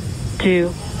 3, 2,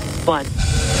 1,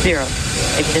 0.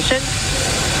 Ignition.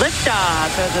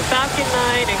 Liftoff of the Falcon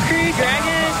 9 and Crew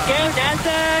Dragon. Go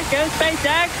NASA. Go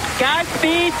SpaceX.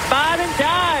 Godspeed, Bob and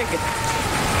Doug.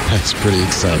 That's pretty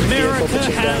exciting. America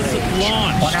has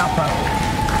launched.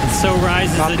 And so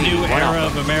rises a new era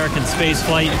of American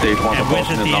spaceflight, and with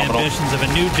it the ambitions of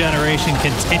a new generation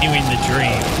continuing the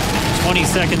dream. 20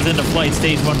 seconds into flight,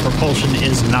 Stage 1 propulsion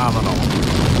is nominal.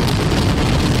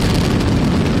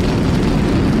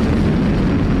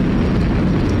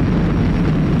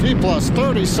 Plus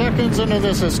 30 seconds into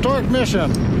this historic mission.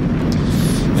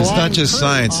 It's not just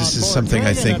science. This is something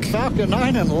I think Falcon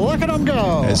 9 and look at them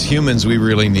go. as humans we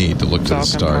really need to look to the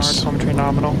stars.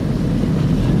 Nominal.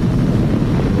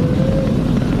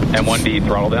 M1D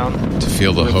throttle down. To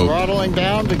feel the hope. Throttling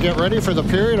down to get ready for the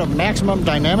period of maximum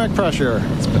dynamic pressure.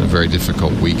 It's been a very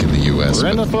difficult week in the U.S. We're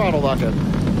in the throttle bucket.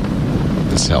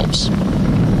 This helps.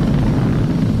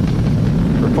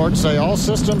 Reports say all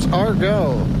systems are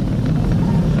go.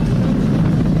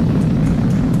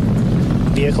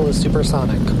 Vehicle is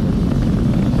supersonic.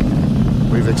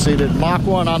 We've exceeded Mach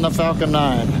 1 on the Falcon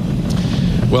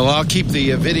 9. Well, I'll keep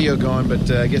the video going,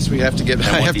 but I guess we have to get.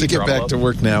 I have to get back to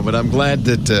work now. But I'm glad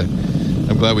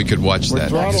we could watch that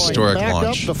historic back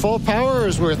launch. Up to full power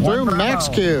as we're through Max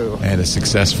Q. And a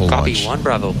successful launch. 1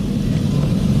 Bravo.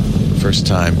 First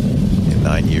time in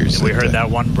 9 years. We heard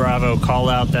that 1 Bravo call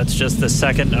out. That's just the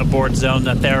second abort zone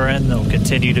that they're in. They'll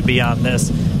continue to be on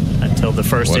this until the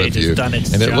first stage has done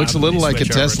its job. And it job. looks a little like a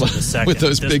Tesla with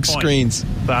those big point, screens.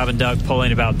 Bob and Doug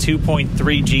pulling about 2.3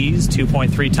 Gs,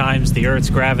 2.3 times the Earth's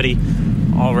gravity,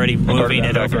 already moving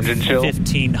at over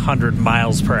 1,500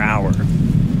 miles per hour.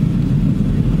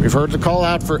 We've heard the call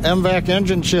out for MVAC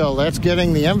engine chill. That's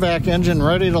getting the MVAC engine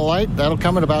ready to light. That'll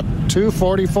come at about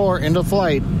 2:44 into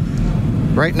flight.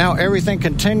 Right now, everything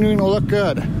continuing to look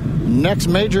good. Next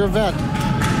major event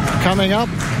coming up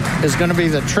is going to be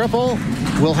the triple.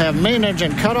 We'll have main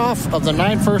engine cutoff of the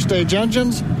 9 first stage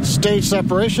engines, stage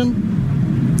separation,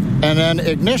 and then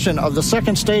ignition of the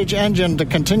second stage engine to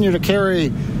continue to carry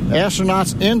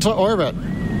astronauts into orbit.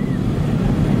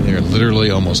 They're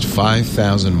literally almost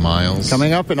 5,000 miles.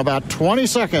 Coming up in about 20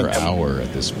 seconds. Per hour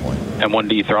at this point.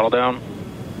 M1D throttle down.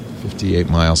 58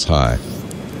 miles high.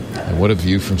 And what a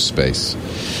view from space.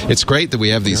 It's great that we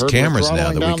have these cameras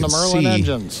now that we can the Merlin see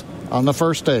engines on the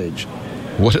first stage.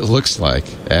 What it looks like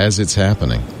as it's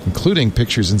happening, including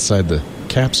pictures inside the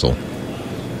capsule.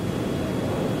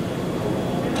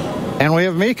 And we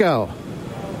have MECO.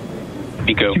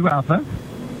 MECO. 2 Alpha.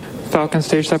 Falcon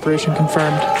stage separation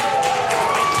confirmed.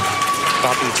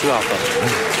 Copy 2 Alpha.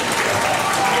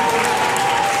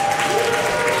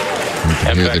 You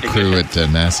can hear the crew at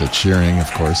NASA cheering,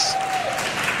 of course.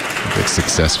 The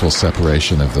successful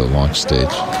separation of the launch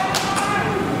stage.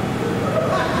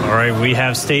 All right, we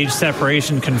have stage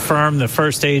separation confirmed. The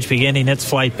first stage beginning its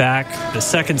flight back. The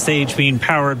second stage being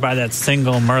powered by that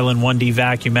single Merlin 1D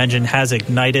vacuum engine has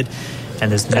ignited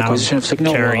and is now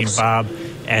carrying Bob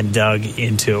and Doug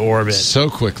into orbit. So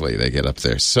quickly they get up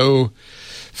there. So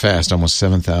fast, almost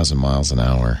 7,000 miles an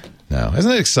hour now. Isn't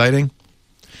that exciting?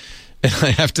 And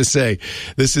I have to say,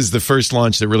 this is the first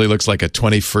launch that really looks like a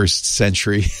 21st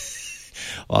century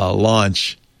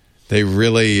launch. They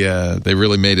really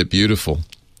made it beautiful.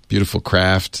 Beautiful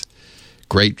craft,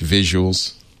 great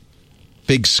visuals,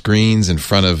 big screens in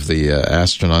front of the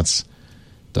astronauts,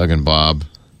 Doug and Bob.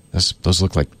 Those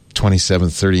look like 27,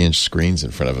 30-inch screens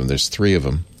in front of them. There's 3 of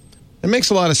them. It makes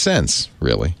a lot of sense,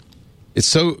 really. It's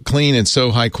so clean and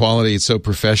so high quality. It's so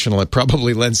professional. It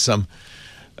probably lends some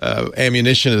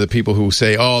ammunition to the people who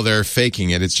say, oh, they're faking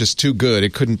it. It's just too good.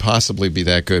 It couldn't possibly be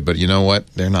that good. But you know what?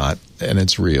 They're not. And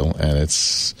it's real. And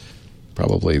it's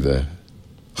probably the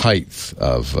height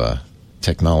of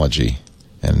technology.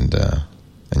 And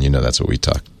you know that's what we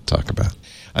talk about.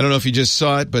 I don't know if you just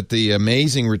saw it, but the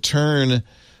amazing return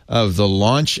of the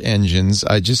launch engines,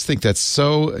 I just think that's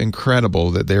so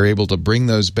incredible that they're able to bring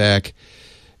those back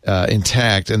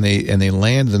intact, and they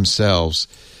land themselves.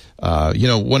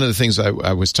 One of the things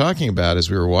I was talking about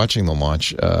as we were watching the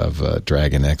launch of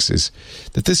Dragon X is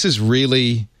that this is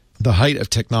really the height of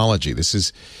technology. This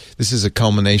is a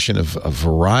culmination of a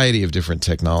variety of different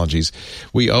technologies.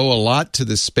 We owe a lot to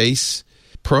the space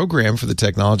program for the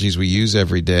technologies we use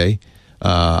every day.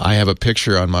 I have a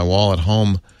picture on my wall at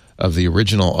home of the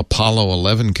original Apollo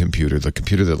 11 computer, the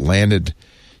computer that landed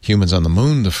humans on the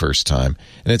moon the first time.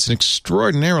 And it's an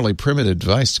extraordinarily primitive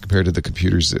device compared to the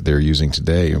computers that they're using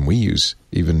today and we use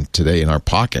even today in our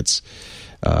pockets.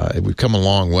 We've come a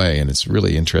long way, and it's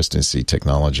really interesting to see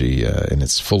technology in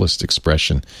its fullest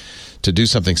expression to do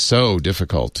something so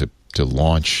difficult to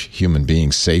launch human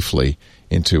beings safely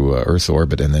into Earth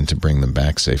orbit and then to bring them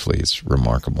back safely. It's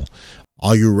remarkable.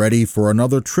 Are you ready for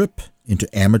another trip into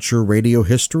amateur radio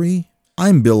history?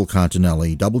 I'm Bill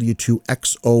Continelli,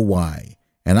 W2XOY,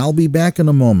 and I'll be back in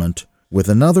a moment with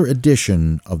another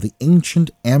edition of the Ancient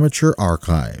Amateur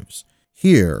Archives,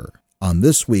 here on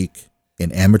This Week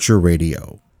in Amateur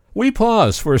Radio. We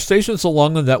pause for stations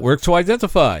along the network to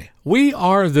identify. We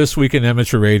are This Week in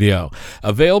Amateur Radio,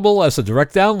 available as a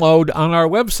direct download on our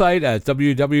website at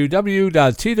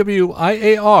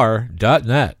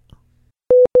www.twiar.net.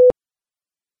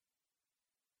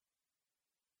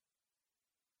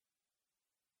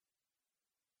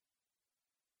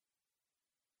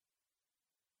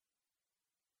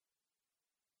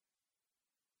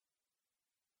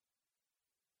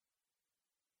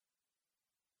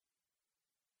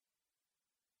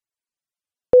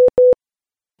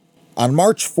 On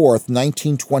March 4,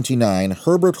 1929,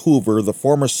 Herbert Hoover, the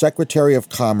former Secretary of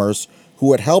Commerce,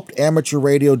 who had helped amateur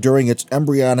radio during its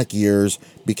embryonic years,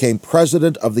 became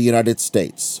President of the United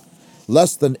States.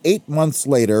 Less than 8 months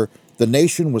later, the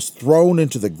nation was thrown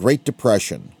into the Great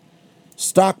Depression.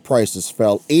 Stock prices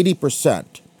fell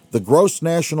 80%, the gross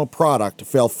national product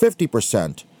fell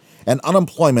 50%, and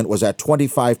unemployment was at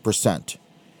 25%.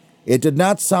 It did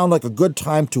not sound like a good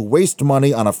time to waste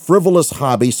money on a frivolous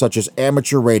hobby such as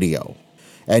amateur radio.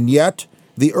 And yet,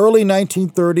 the early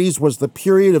 1930s was the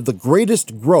period of the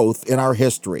greatest growth in our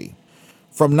history.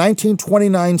 From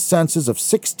 1929 census of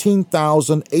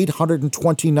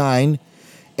 16,829,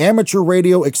 amateur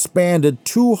radio expanded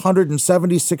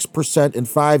 276% in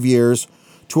 5 years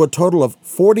to a total of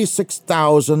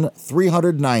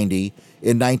 46,390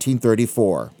 in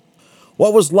 1934.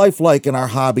 What was life like in our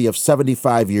hobby of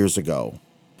 75 years ago?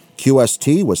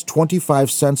 QST was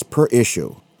 25 cents per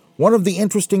issue. One of the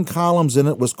interesting columns in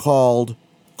it was called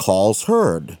Calls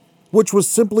Heard, which was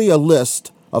simply a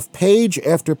list of page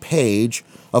after page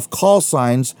of call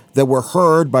signs that were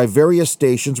heard by various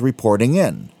stations reporting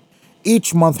in.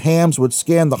 Each month, hams would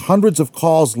scan the hundreds of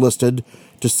calls listed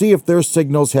to see if their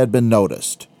signals had been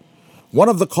noticed. One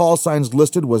of the call signs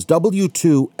listed was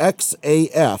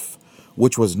W2XAF,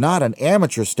 which was not an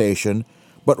amateur station,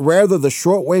 but rather the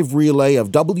shortwave relay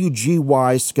of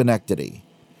WGY Schenectady.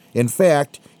 In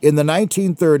fact, in the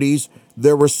 1930s,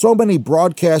 there were so many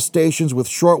broadcast stations with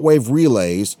shortwave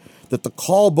relays that the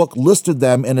call book listed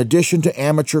them in addition to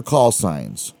amateur call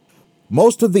signs.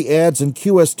 Most of the ads in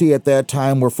QST at that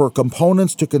time were for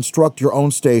components to construct your own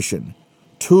station.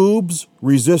 Tubes,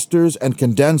 resistors, and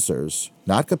condensers,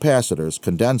 not capacitors,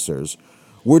 condensers,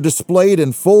 were displayed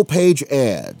in full-page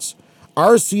ads.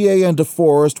 RCA and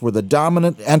DeForest were the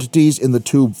dominant entities in the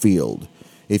tube field.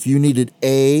 If you needed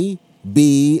A,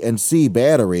 B, and C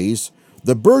batteries,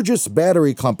 the Burgess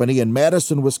Battery Company in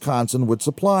Madison, Wisconsin would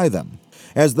supply them.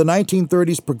 As the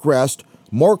 1930s progressed,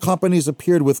 more companies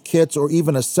appeared with kits or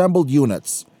even assembled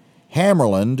units.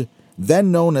 Hammarland,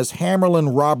 then known as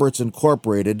Hammarland Roberts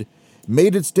Incorporated,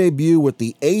 made its debut with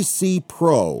the AC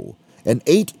Pro, an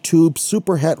 8-tube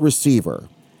superhet receiver.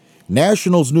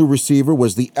 National's new receiver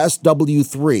was the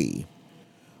SW3.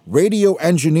 Radio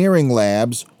Engineering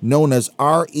Labs, known as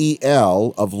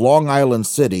REL of Long Island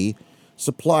City,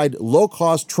 supplied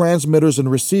low-cost transmitters and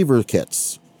receiver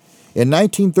kits. In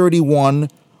 1931,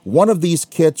 one of these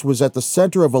kits was at the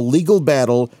center of a legal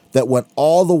battle that went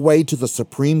all the way to the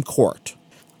Supreme Court.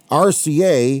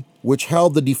 RCA, which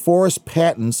held the DeForest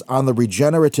patents on the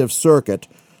regenerative circuit,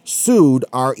 sued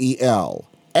REL.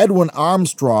 Edwin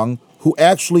Armstrong, who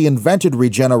actually invented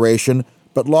regeneration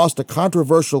but lost a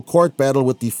controversial court battle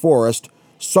with DeForest,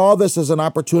 saw this as an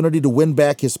opportunity to win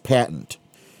back his patent.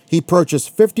 He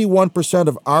purchased 51%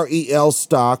 of REL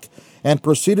stock and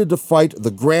proceeded to fight the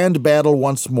grand battle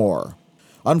once more.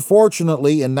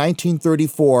 Unfortunately, in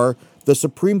 1934, the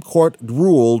Supreme Court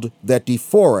ruled that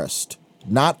DeForest,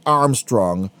 not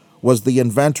Armstrong, was the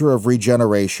inventor of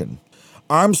regeneration.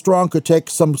 Armstrong could take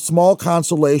some small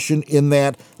consolation in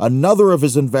that another of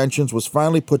his inventions was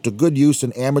finally put to good use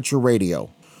in amateur radio: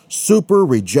 super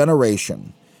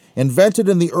regeneration. Invented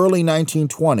in the early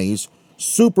 1920s,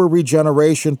 super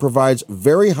regeneration provides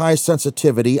very high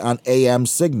sensitivity on AM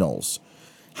signals.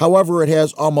 However, it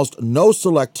has almost no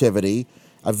selectivity,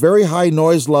 a very high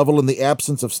noise level in the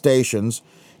absence of stations,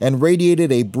 and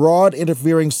radiated a broad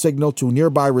interfering signal to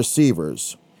nearby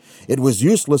receivers. It was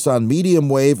useless on medium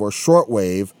wave or short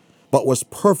wave, but was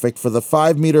perfect for the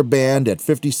 5-meter band at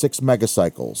 56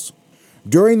 megacycles.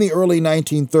 During the early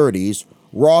 1930s,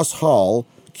 Ross Hull,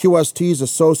 QST's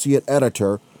associate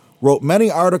editor, wrote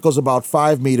many articles about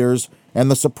 5 meters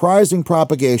and the surprising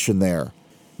propagation there.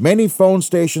 Many phone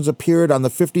stations appeared on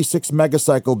the 56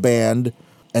 megacycle band,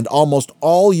 and almost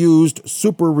all used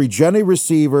super Regeni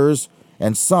receivers,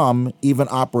 and some even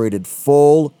operated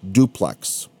full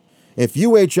duplex. If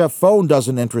UHF phone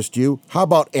doesn't interest you, how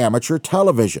about amateur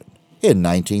television? In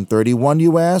 1931,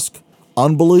 you ask?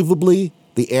 Unbelievably,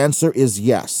 the answer is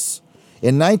yes.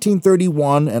 In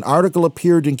 1931, an article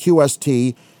appeared in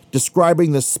QST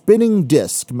describing the spinning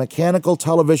disc mechanical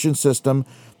television system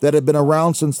that had been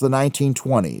around since the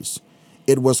 1920s.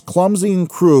 It was clumsy and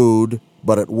crude,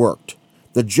 but it worked.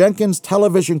 The Jenkins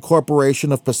Television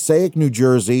Corporation of Passaic, New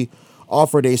Jersey,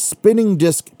 offered a spinning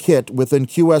disc kit within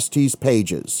QST's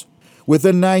pages.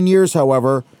 Within 9 years,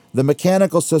 however, the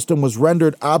mechanical system was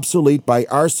rendered obsolete by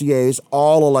RCA's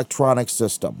all-electronic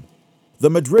system. The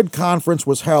Madrid Conference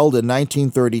was held in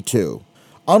 1932.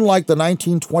 Unlike the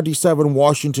 1927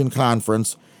 Washington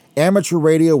Conference, amateur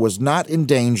radio was not in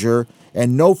danger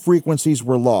and no frequencies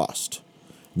were lost.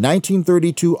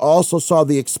 1932 also saw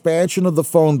the expansion of the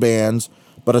phone bands,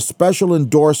 but a special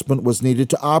endorsement was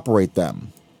needed to operate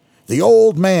them. The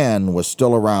old man was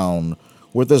still around,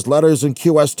 with his letters in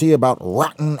QST about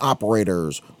rotten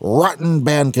operators, rotten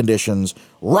band conditions,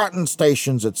 rotten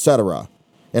stations, etc.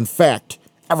 In fact,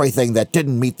 everything that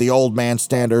didn't meet the old man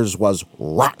standards was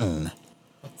rotten.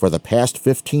 For the past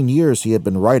 15 years he had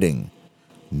been writing.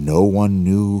 No one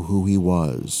knew who he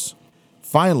was.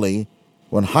 Finally,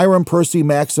 when Hiram Percy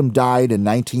Maxim died in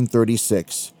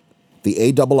 1936, the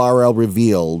ARRL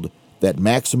revealed that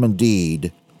Maxim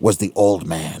indeed was the old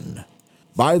man.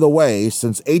 By the way,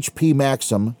 since H.P.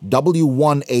 Maxim,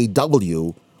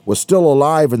 W1AW, was still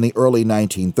alive in the early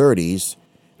 1930s,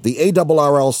 the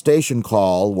ARRL station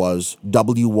call was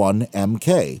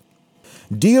W1MK.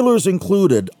 Dealers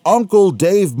included Uncle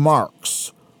Dave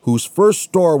Marks, whose first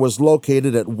store was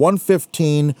located at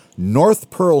 115 North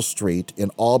Pearl Street in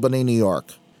Albany, New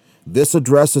York. This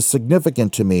address is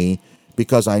significant to me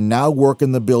because I now work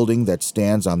in the building that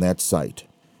stands on that site.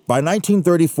 By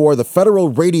 1934, the Federal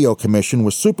Radio Commission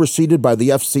was superseded by the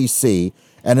FCC,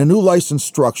 and a new license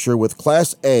structure with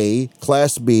Class A,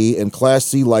 Class B, and Class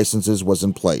C licenses was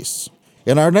in place.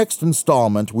 In our next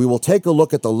installment, we will take a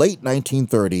look at the late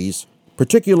 1930s,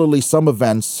 particularly some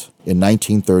events in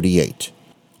 1938.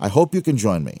 I hope you can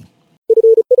join me.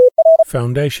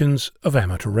 Foundations of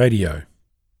Amateur Radio.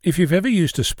 If you've ever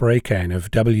used a spray can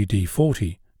of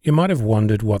WD-40, you might have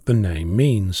wondered what the name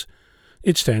means.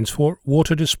 It stands for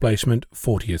Water Displacement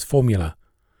 40th Formula.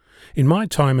 In my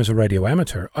time as a radio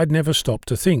amateur, I'd never stopped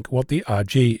to think what the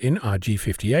RG in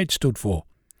RG58 stood for.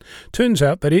 Turns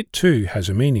out that it too has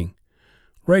a meaning.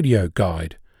 Radio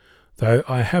Guide, though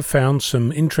I have found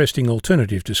some interesting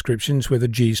alternative descriptions where the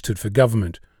G stood for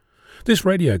government. This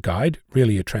radio guide,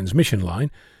 really a transmission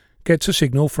line, gets a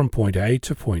signal from point A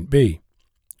to point B.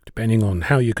 Depending on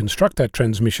how you construct that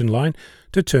transmission line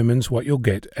determines what you'll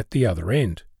get at the other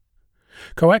end.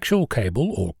 Coaxial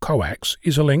cable, or coax,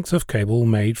 is a length of cable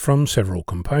made from several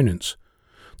components.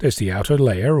 There's the outer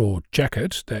layer, or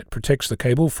jacket, that protects the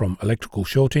cable from electrical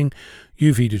shorting,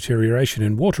 UV deterioration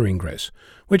and water ingress,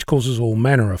 which causes all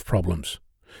manner of problems.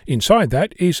 Inside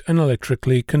that is an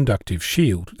electrically conductive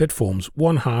shield that forms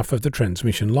one half of the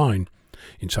transmission line.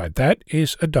 Inside that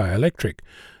is a dielectric,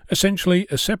 essentially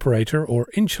a separator or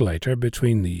insulator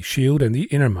between the shield and the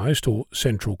innermost or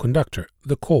central conductor,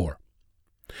 the core.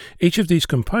 Each of these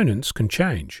components can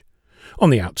change. On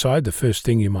the outside, the first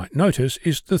thing you might notice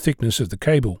is the thickness of the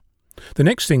cable. The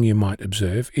next thing you might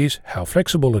observe is how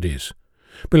flexible it is.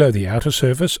 Below the outer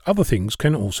surface, other things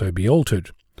can also be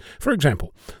altered. For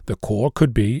example, the core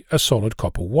could be a solid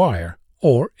copper wire,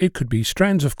 or it could be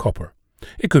strands of copper.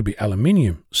 It could be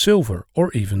aluminium, silver,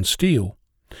 or even steel.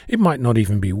 It might not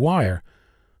even be wire.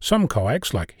 Some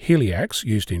coax, like Heliax,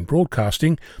 used in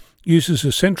broadcasting, uses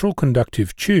a central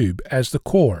conductive tube as the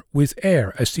core, with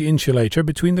air as the insulator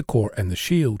between the core and the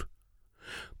shield.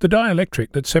 The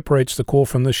dielectric that separates the core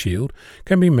from the shield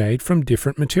can be made from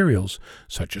different materials,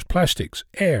 such as plastics,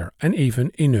 air, and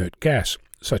even inert gas,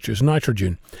 such as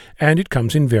nitrogen, and it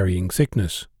comes in varying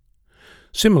thickness.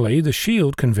 Similarly, the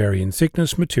shield can vary in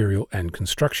thickness, material, and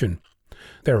construction.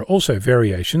 There are also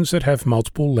variations that have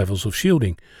multiple levels of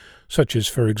shielding, such as,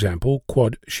 for example,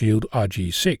 Quad Shield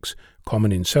RG6,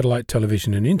 common in satellite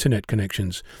television and internet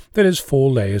connections, that has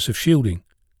 4 layers of shielding.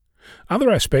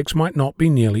 Other aspects might not be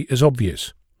nearly as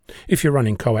obvious. If you're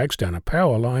running coax down a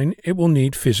power line, it will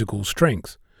need physical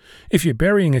strength. If you're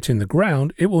burying it in the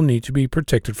ground, it will need to be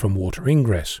protected from water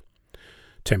ingress.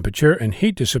 Temperature and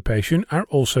heat dissipation are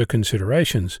also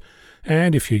considerations,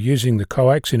 and if you're using the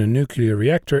coax in a nuclear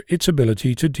reactor, its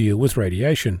ability to deal with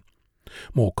radiation.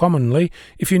 More commonly,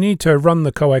 if you need to run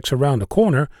the coax around a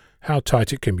corner, how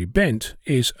tight it can be bent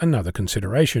is another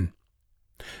consideration.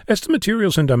 As the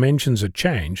materials and dimensions are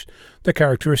changed, the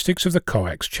characteristics of the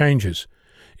coax changes.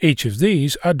 Each of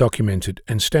these are documented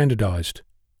and standardized.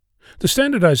 The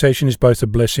standardization is both a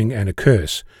blessing and a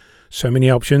curse. So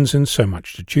many options and so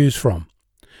much to choose from.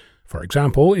 For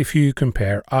example, if you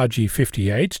compare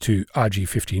RG58 to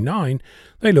RG59,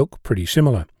 they look pretty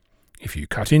similar. If you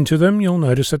cut into them, you'll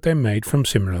notice that they're made from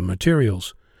similar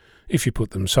materials. If you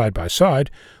put them side by side,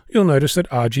 you'll notice that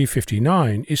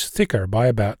RG59 is thicker by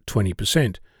about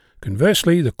 20%.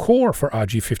 Conversely, the core for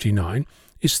RG59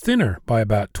 is thinner by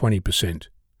about 20%.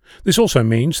 This also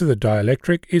means that the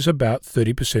dielectric is about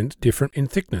 30% different in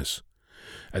thickness.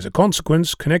 As a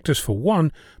consequence, connectors for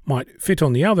one might fit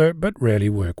on the other but rarely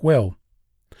work well.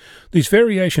 These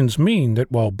variations mean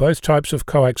that while both types of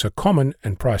coax are common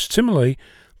and priced similarly,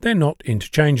 they're not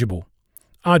interchangeable.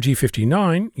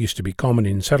 RG59 used to be common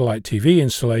in satellite TV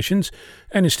installations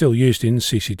and is still used in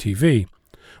CCTV,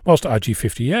 whilst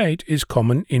RG58 is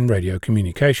common in radio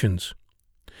communications.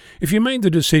 If you made the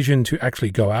decision to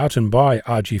actually go out and buy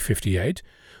RG58,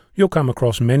 you'll come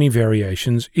across many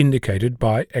variations indicated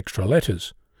by extra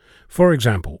letters. For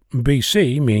example,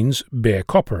 BC means bare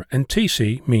copper and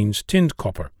TC means tinned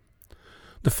copper.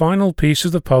 The final piece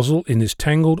of the puzzle in this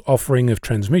tangled offering of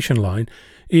transmission line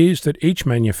is that each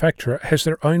manufacturer has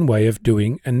their own way of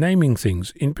doing and naming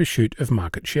things in pursuit of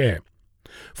market share.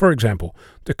 For example,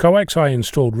 the coax I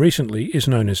installed recently is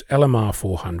known as LMR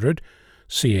 400,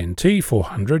 CNT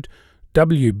 400,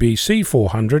 WBC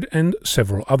 400, and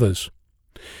several others.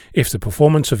 If the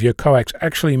performance of your coax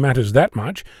actually matters that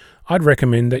much, I'd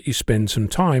recommend that you spend some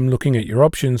time looking at your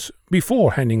options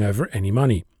before handing over any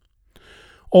money.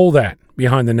 All that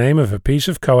behind the name of a piece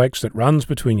of coax that runs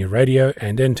between your radio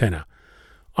and antenna.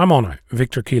 I'm Ono,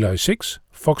 Victor Kilo 6,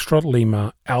 Foxtrot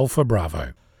Lima, Alpha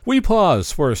Bravo. We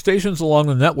pause for stations along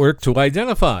the network to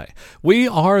identify. We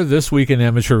are This Week in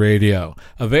Amateur Radio,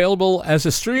 available as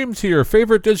a stream to your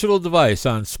favorite digital device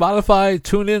on Spotify,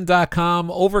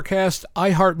 TuneIn.com, Overcast,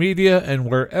 iHeartMedia, and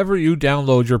wherever you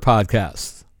download your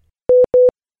podcasts.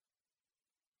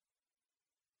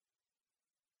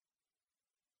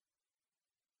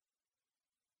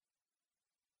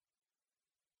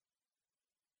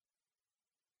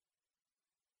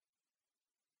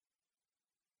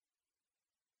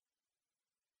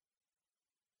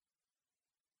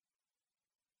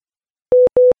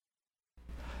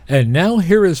 And now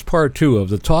here is part 2 of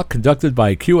the talk conducted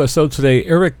by QSO Today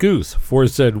Eric Guth,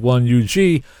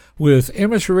 4Z1UG, with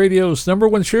Amateur Radio's #1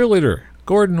 cheerleader,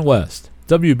 Gordon West,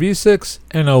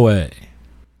 WB6NOA.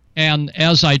 And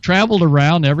as I traveled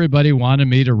around, everybody wanted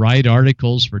me to write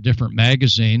articles for different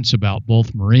magazines about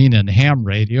both marine and ham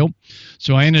radio.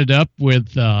 So I ended up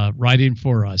with writing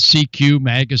for a CQ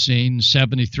magazine,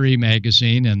 73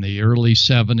 magazine in the early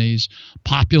 70s,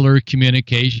 Popular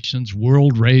Communications,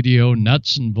 World Radio,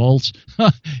 Nuts and Bolts.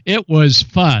 It was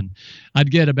fun. I'd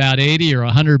get about $80 or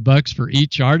 $100 for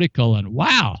each article, and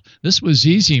wow, this was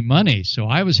easy money. So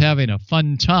I was having a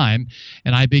fun time,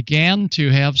 and I began to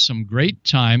have some great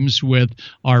times with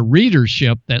our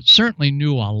readership that certainly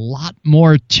knew a lot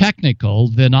more technical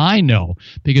than I know,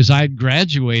 because I'd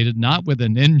graduated not with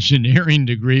an engineering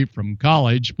degree from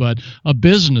college, but a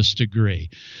business degree.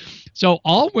 So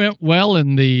all went well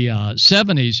in the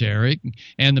 70s, Eric,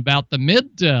 and about the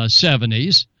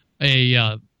mid-70s,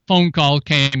 a phone call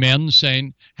came in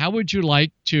saying, how would you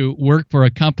like to work for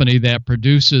a company that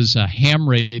produces a ham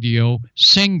radio,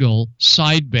 single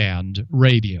sideband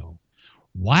radio?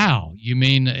 Wow, you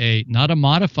mean not a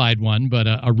modified one, but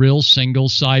a real single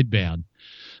sideband.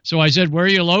 So I said, where are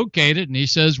you located? And he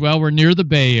says, well, we're near the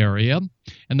Bay Area.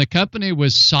 And the company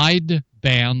was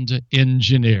Sideband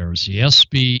Engineers, the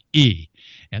SBE.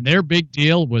 And their big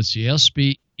deal was the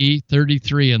SBE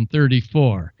 33 and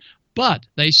 34. But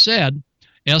they said,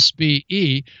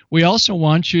 SBE, we also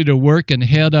want you to work and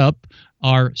head up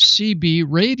our CB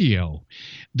radio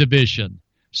division.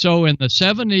 So in the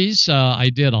 70s, I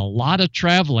did a lot of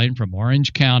traveling from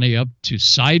Orange County up to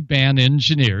Sideband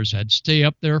Engineers. I'd stay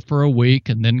up there for a week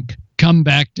and then come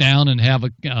back down and have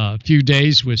a few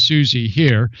days with Susie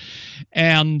here.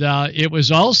 And it was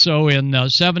also in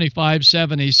 75,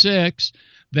 76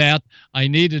 that I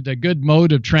needed a good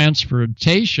mode of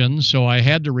transportation, so I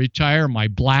had to retire my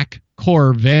black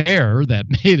Corvair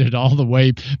that made it all the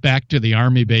way back to the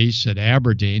Army base at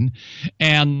Aberdeen,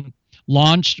 and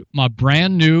launched my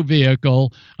brand new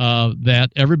vehicle that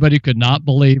everybody could not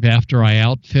believe after I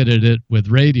outfitted it with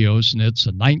radios, and it's a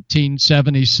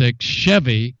 1976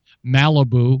 Chevy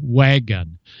Malibu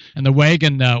wagon. And the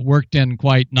wagon worked in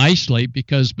quite nicely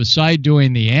because beside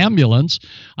doing the ambulance,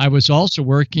 I was also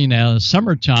working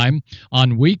summertime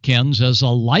on weekends as a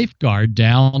lifeguard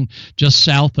down just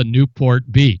south of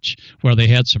Newport Beach, where they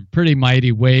had some pretty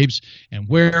mighty waves. And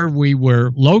where we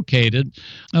were located,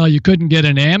 you couldn't get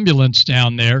an ambulance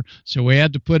down there, so we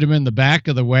had to put them in the back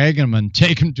of the wagon and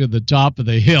take them to the top of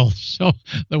the hill. So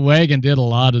the wagon did a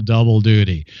lot of double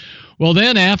duty. Well,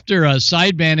 then after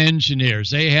Sideband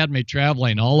Engineers, they had me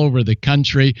traveling all over the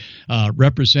country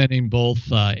representing both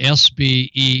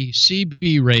SBE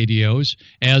CB radios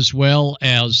as well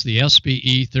as the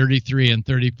SBE 33 and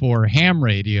 34 ham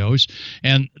radios.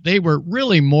 And they were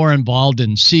really more involved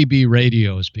in CB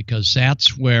radios because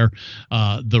that's where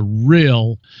the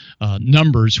real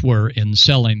numbers were in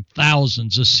selling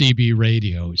thousands of CB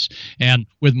radios. And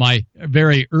with my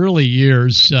very early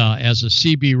years as a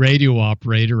CB radio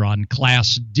operator on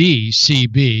Class D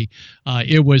CB,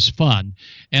 it was fun.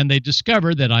 And they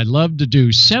discovered that I loved to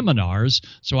do seminars,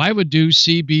 so I would do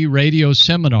CB radio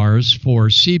seminars for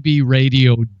CB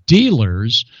radio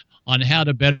dealers on how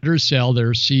to better sell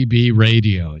their CB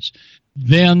radios.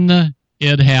 Then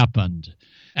it happened.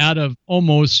 Out of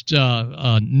almost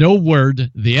no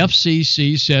word, the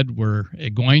FCC said we're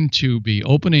going to be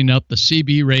opening up the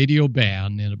CB radio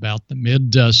band in about the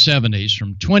mid-70s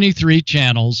from 23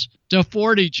 channels to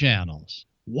 40 channels.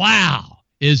 Wow!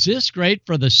 Is this great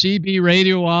for the CB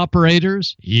radio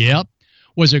operators? Yep.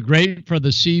 Was it great for the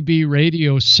CB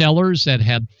radio sellers that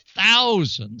had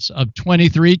thousands of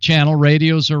 23-channel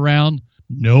radios around?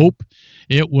 Nope.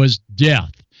 It was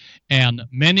death. And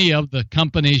many of the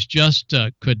companies just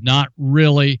could not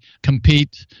really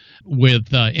compete with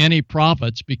any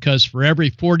profits because for every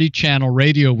 40-channel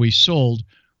radio we sold,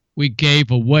 we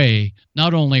gave away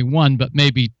not only one, but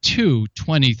maybe two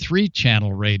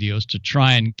 23-channel radios to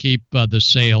try and keep the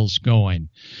sales going.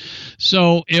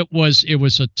 So it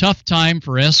was a tough time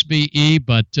for SBE,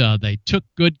 but they took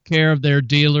good care of their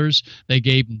dealers. They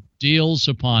gave them deals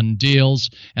upon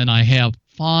deals, and I have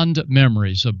fond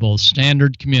memories of both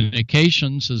Standard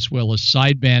Communications as well as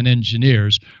Sideband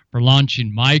Engineers for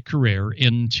launching my career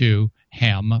into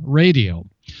ham radio.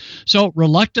 So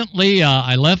reluctantly,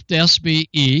 I left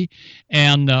SBE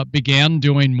and began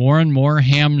doing more and more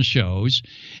ham shows.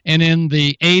 And in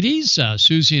the 80s,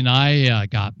 Susie and I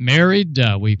got married.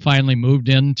 We finally moved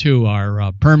into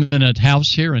our permanent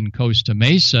house here in Costa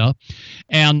Mesa.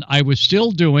 And I was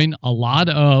still doing a lot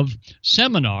of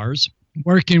seminars,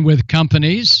 working with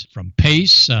companies from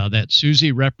Pace that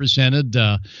Susie represented,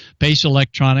 Pace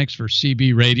Electronics for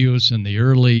CB radios in the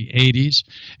early 80s,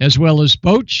 as well as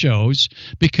boat shows,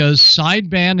 because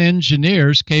Sideband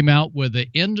Engineers came out with the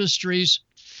industry's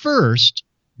first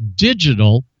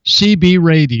digital CB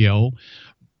radio,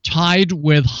 tied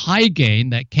with High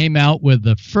Gain that came out with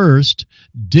the first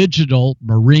digital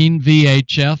marine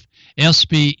VHF.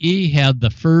 SBE had the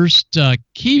first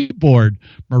keyboard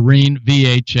marine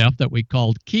VHF that we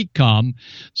called Keycom.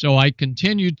 So I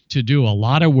continued to do a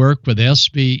lot of work with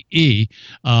SBE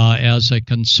as a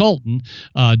consultant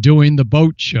doing the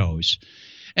boat shows.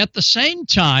 At the same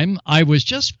time, I was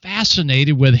just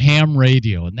fascinated with ham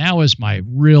radio, and that was my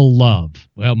real love.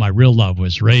 Well, my real love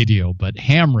was radio, but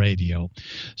ham radio.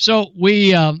 So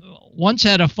we once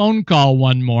had a phone call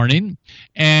one morning,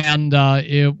 and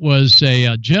it was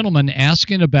a gentleman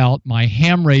asking about my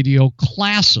ham radio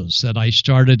classes that I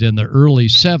started in the early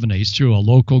 70s through a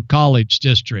local college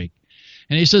district.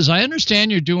 And he says, I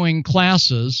understand you're doing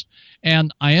classes,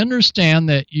 and I understand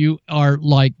that you are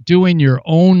like doing your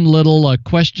own little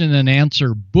question and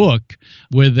answer book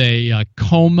with a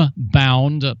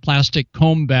comb-bound, plastic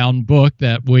comb-bound book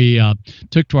that we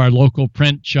took to our local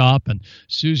print shop, and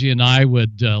Susie and I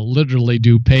would literally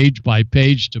do page by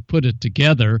page to put it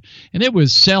together, and it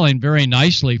was selling very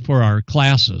nicely for our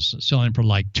classes, selling for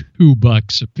like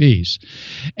 $2 a piece.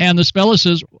 And the fellow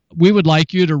says, we would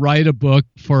like you to write a book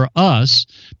for us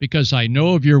because I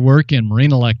know of your work in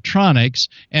marine electronics,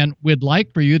 and we'd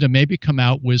like for you to maybe come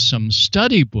out with some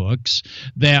study books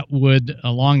that would,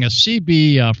 along a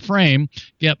CB frame,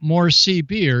 get more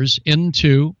CBers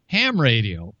into ham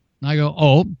radio. And I go,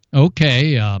 oh,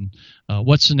 okay,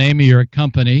 what's the name of your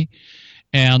company?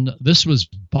 And this was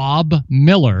Bob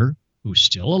Miller, who's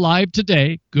still alive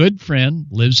today, good friend,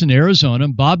 lives in Arizona.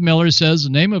 Bob Miller says the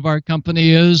name of our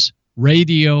company is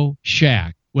Radio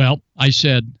Shack. Well, I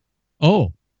said,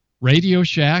 oh, Radio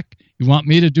Shack? You want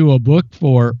me to do a book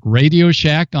for Radio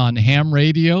Shack on ham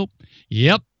radio?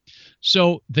 Yep.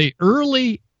 So the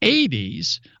early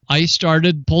 80s, I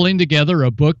started pulling together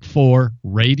a book for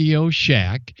Radio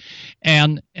Shack.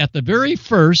 And at the very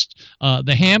first,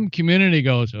 the ham community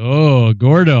goes, oh,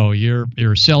 Gordo,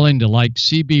 you're selling to like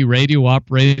CB radio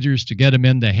operators to get them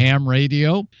into ham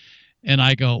radio? And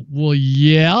I go, well,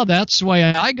 yeah, that's the way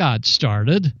I got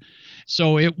started.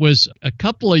 So it was a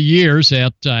couple of years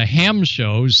at ham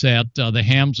shows that the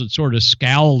hams would sort of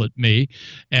scowl at me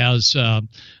as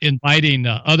inviting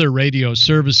other radio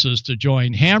services to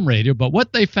join ham radio. But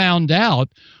what they found out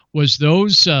was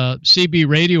those CB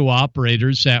radio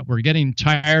operators that were getting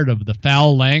tired of the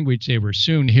foul language they were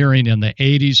soon hearing in the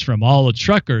 80s from all the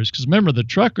truckers. Because remember, the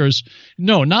truckers,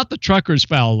 no, not the truckers'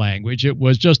 foul language. It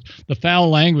was just the foul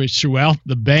language throughout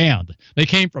the band. They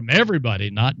came from everybody,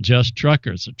 not just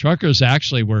truckers. The truckers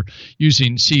actually were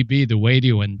using CB the way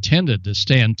you intended to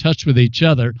stay in touch with each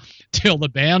other till the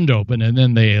band opened, and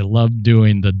then they loved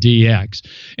doing the DX.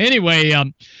 Anyway,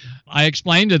 I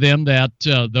explained to them that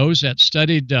those that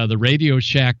studied the Radio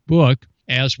Shack book,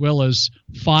 as well as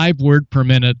 5-word per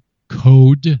minute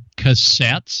code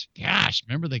cassettes, gosh,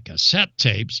 remember the cassette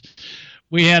tapes?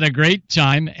 We had a great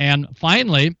time, and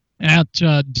finally, at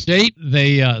date,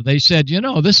 they said, you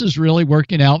know, this is really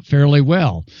working out fairly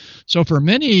well. So for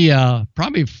many,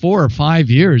 probably 4 or 5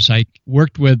 years, I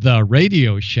worked with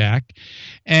Radio Shack,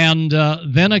 and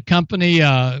then a company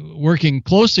working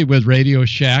closely with Radio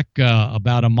Shack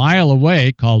about a mile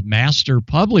away called Master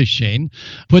Publishing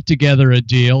put together a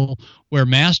deal where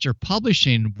Master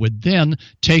Publishing would then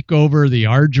take over the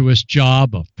arduous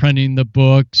job of printing the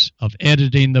books, of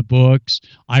editing the books.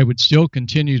 I would still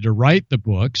continue to write the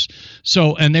books.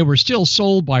 So, and they were still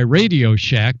sold by Radio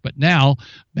Shack, but now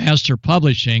Master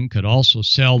Publishing could also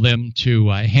sell them to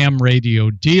ham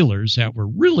radio dealers that were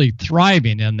really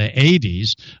thriving in the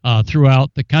 80s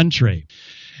throughout the country.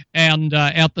 And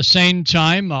at the same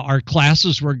time, our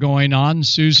classes were going on.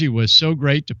 Susie was so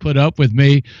great to put up with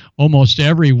me almost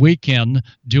every weekend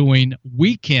doing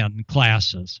weekend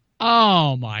classes.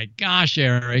 Oh, my gosh,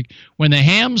 Eric. When the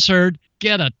hams heard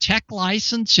get a tech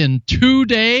license in 2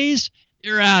 days?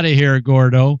 You're out of here,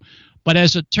 Gordo. But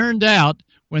as it turned out,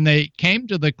 when they came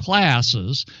to the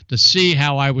classes to see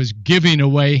how I was giving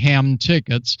away ham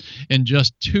tickets in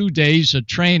just 2 days of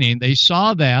training, they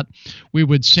saw that we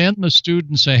would send the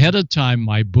students ahead of time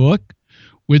my book,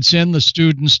 we'd send the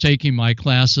students taking my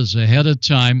classes ahead of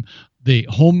time the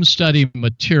home study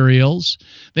materials.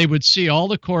 They would see all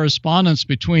the correspondence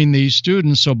between these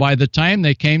students, so by the time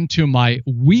they came to my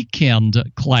weekend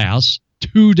class,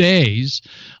 2 days,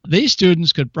 these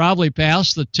students could probably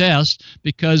pass the test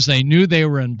because they knew they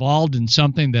were involved in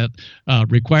something that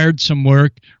required some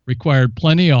work, required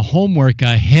plenty of homework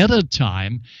ahead of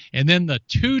time. And then the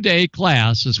 2-day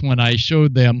class is when I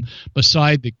showed them,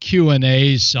 beside the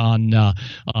Q&As on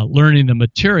learning the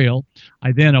material,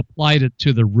 I then applied it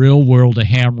to the real world of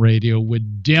ham radio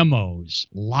with demos,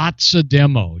 lots of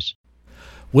demos.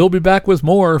 We'll be back with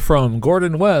more from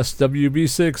Gordon West,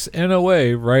 WB6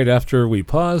 NOA, right after we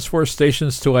pause for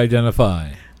stations to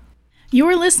identify.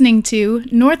 You're listening to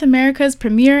North America's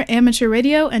premier amateur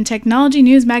radio and technology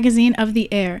news magazine of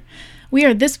the air. We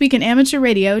are This Week in Amateur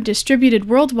Radio, distributed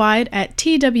worldwide at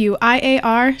twiar.net.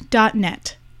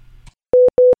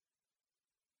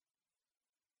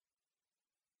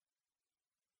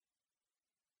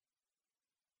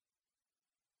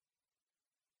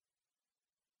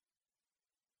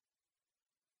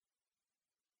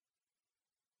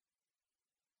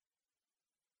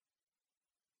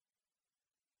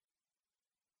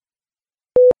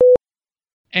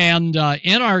 And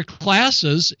in our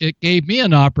classes, it gave me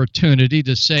an opportunity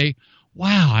to say,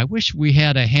 wow, I wish we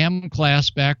had a ham class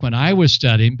back when I was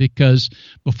studying, because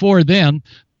before then,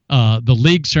 the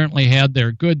league certainly had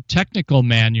their good technical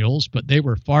manuals, but they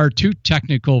were far too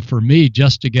technical for me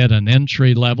just to get an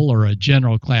entry level or a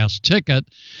general class ticket.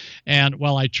 And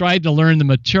while I tried to learn the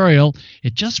material,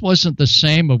 it just wasn't the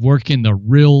same of working the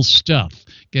real stuff,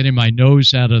 getting my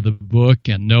nose out of the book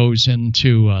and nose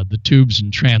into the tubes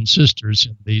and transistors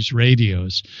in these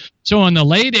radios. So in the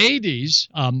late 80s,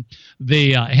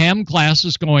 the ham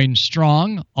classes going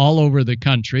strong all over the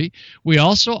country. We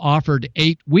also offered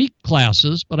 8-week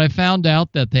classes, but I found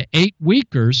out that the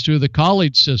 8-weekers through the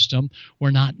college system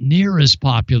were not near as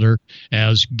popular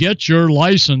as get your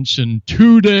license in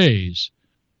 2 days.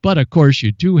 But, of course,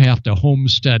 you do have to home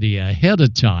study ahead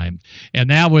of time. And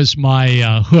that was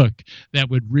my hook that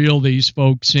would reel these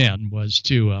folks in, was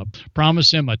to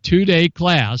promise them a 2-day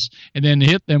class and then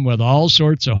hit them with all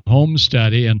sorts of home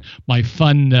study and my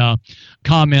fun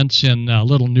comments in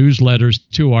little newsletters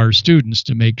to our students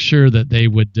to make sure that they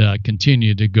would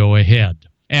continue to go ahead.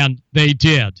 And they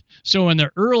did. So in the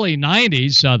early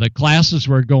 90s, the classes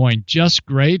were going just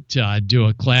great. I'd do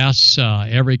a class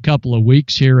every couple of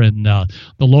weeks here in the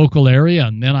local area,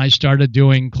 and then I started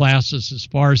doing classes as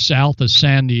far south as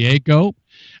San Diego,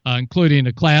 including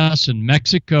a class in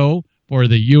Mexico for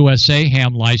the USA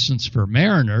ham license for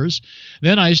mariners.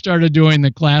 Then I started doing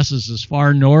the classes as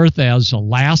far north as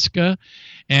Alaska.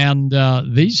 And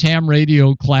these ham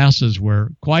radio classes were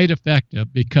quite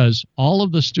effective because all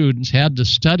of the students had to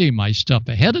study my stuff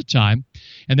ahead of time,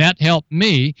 and that helped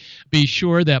me be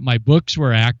sure that my books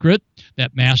were accurate,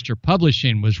 that Master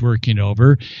Publishing was working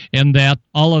over, and that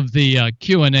all of the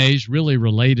Q&As really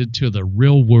related to the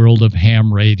real world of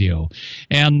ham radio.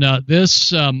 And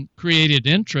this created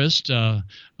interest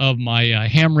of my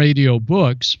ham radio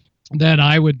books that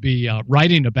I would be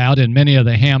writing about in many of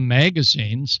the ham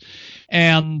magazines.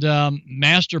 And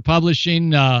Master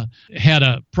Publishing had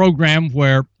a program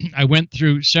where I went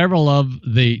through several of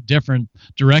the different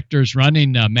directors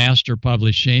running Master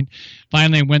Publishing.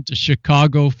 Finally went to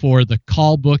Chicago for the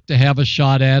call book to have a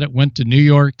shot at it. Went to New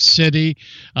York City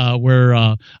where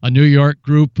a New York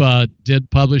group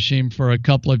did publishing for a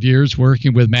couple of years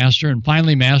working with Master. And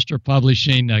finally Master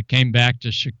Publishing came back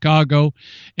to Chicago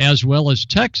as well as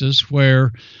Texas,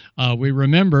 where we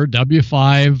remember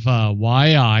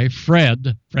W5YI,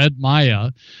 Fred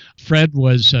Maya. Fred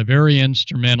was very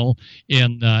instrumental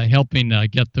in helping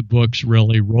get the books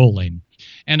really rolling.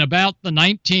 And about the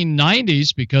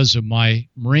 1990s, because of my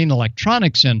marine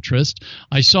electronics interest,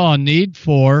 I saw a need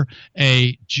for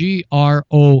a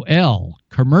GROL,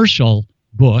 commercial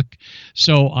book.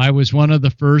 So I was one of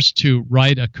the first to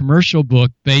write a commercial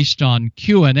book based on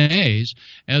Q&As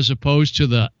as opposed to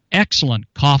the excellent.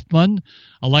 Kaufman,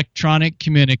 Electronic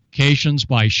Communications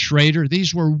by Schrader.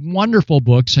 These were wonderful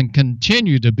books and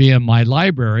continue to be in my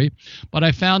library. But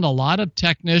I found a lot of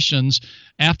technicians,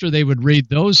 after they would read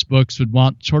those books, would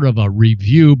want sort of a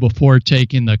review before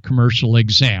taking the commercial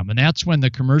exam. And that's when the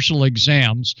commercial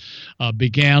exams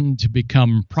began to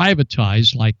become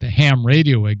privatized, like the ham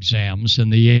radio exams in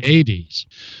the 80s.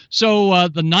 So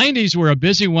the 90s were a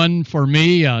busy one for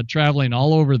me, traveling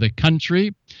all over the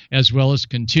country, as well as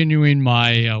continuing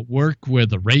my work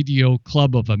with the Radio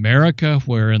Club of America,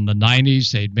 where in the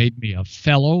 90s they'd made me a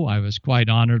fellow. I was quite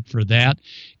honored for that.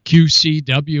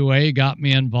 QCWA got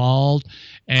me involved,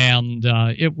 and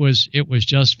it was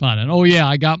just fun. And oh yeah,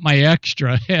 I got my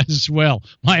extra as well,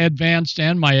 my advanced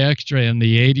and my extra in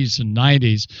the 80s and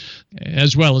 90s,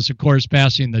 as well as, of course,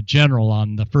 passing the general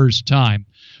on the first time.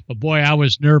 But boy, I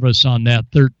was nervous on that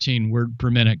 13 word per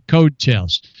minute code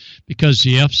test, because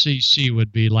the FCC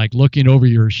would be like looking over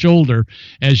your shoulder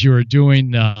as you were doing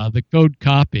the code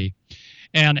copy.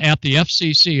 And at the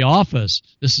FCC office,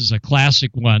 this is a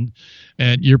classic one,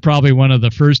 and you're probably one of the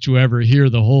first to ever hear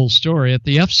the whole story. At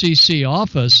the FCC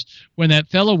office, when that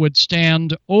fellow would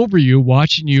stand over you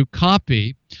watching you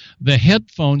copy, the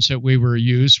headphones that we were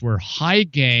used were high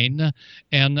gain,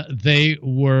 and they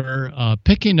were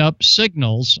picking up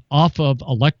signals off of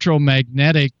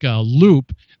electromagnetic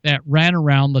loop that ran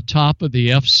around the top of the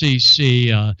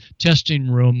FCC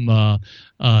testing room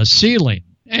ceiling.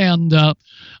 And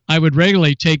I would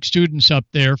regularly take students up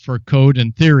there for code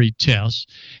and theory tests.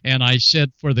 And I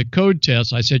said, for the code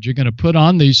test, I said, you're going to put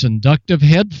on these inductive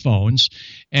headphones,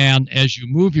 and as you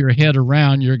move your head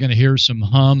around, you're going to hear some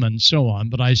hum and so on.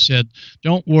 But I said,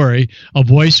 don't worry, a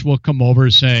voice will come over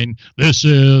saying, this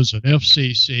is an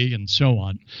FCC, and so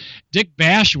on. Dick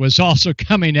Bash was also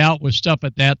coming out with stuff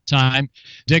at that time.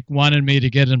 Dick wanted me to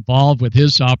get involved with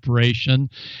his operation,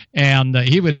 and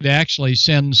he would actually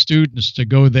send students to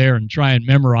go there and try and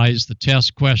memorize the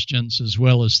test questions as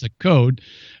well as the code.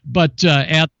 But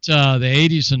at the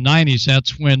 80s and 90s,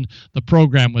 that's when the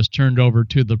program was turned over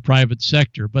to the private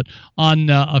sector. But on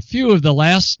a few of the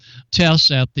last tests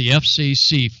at the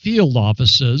FCC field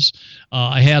offices,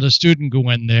 I had a student go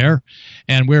in there,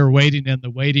 and we were waiting in the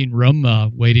waiting room,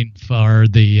 waiting for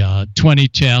the 20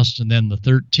 test and then the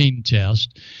 13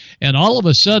 test. And all of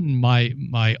a sudden,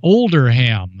 my older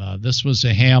ham, this was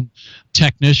a ham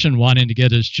technician wanting to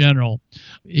get his general,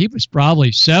 he was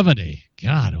probably 70.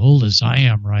 God, old as I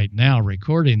am right now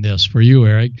recording this for you,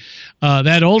 Eric.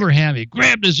 That older ham, he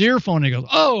grabbed his earphone and he goes,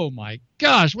 oh my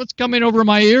gosh, what's coming over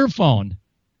my earphone?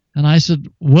 And I said,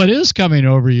 what is coming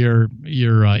over your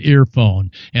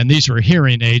earphone? And these were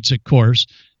hearing aids, of course.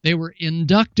 They were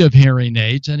inductive hearing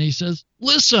aids. And he says,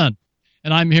 listen.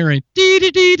 And I'm hearing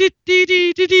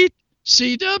dee-dee-dee-dee-dee-dee-dee,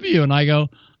 CW. And I go,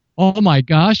 oh my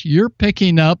gosh, you're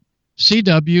picking up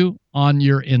CW on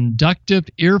your inductive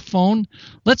earphone?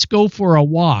 Let's go for a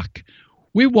walk.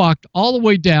 We walked all the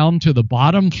way down to the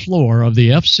bottom floor of the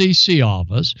FCC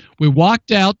office. We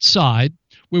walked outside.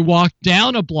 We walked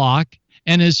down a block,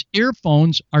 and his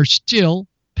earphones are still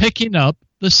picking up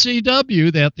the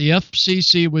CW that the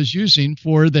FCC was using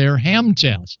for their ham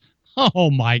test. Oh,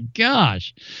 my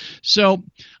gosh. So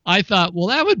I thought, well,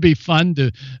 that would be fun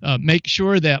to make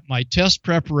sure that my test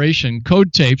preparation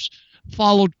code tapes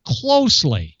followed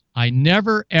closely. I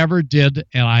never, ever did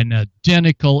an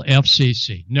identical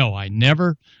FCC. No, I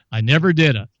never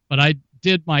did it. But I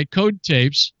did my code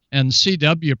tapes and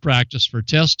CW practice for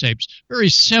test tapes very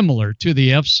similar to the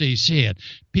FCC. And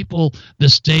people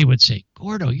this day would say,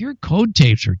 Gordo, your code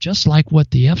tapes are just like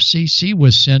what the FCC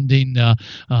was sending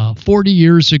 40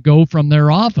 years ago from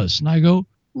their office. And I go,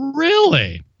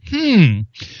 really?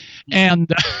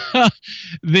 And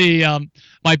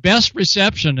my best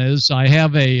reception is I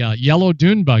have a yellow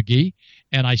dune buggy,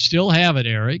 and I still have it,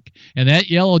 Eric. And that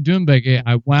yellow dune buggy,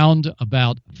 I wound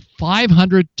about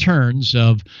 500 turns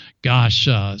of,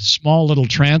 small little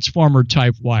transformer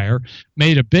type wire,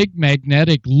 made a big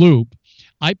magnetic loop.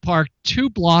 I parked 2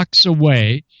 blocks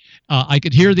away. I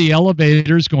could hear the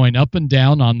elevators going up and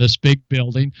down on this big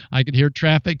building. I could hear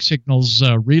traffic signals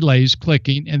relays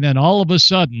clicking, and then all of a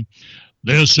sudden,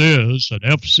 this is an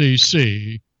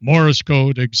FCC Morse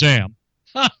code exam.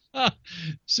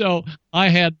 So I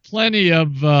had plenty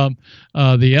of the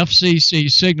FCC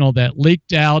signal that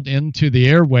leaked out into the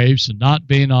airwaves, and not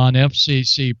being on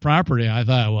FCC property, I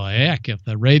thought, well, heck, if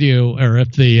the radio or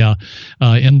if the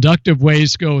inductive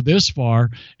waves go this far,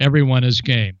 everyone is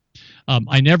game.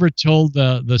 I never told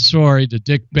the story to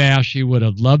Dick Bash. He would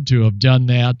have loved to have done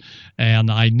that,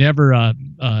 and I never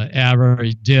ever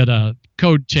did a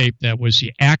code tape that was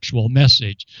the actual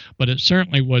message, but it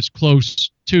certainly was close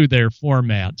to their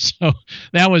format. So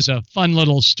that was a fun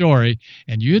little story,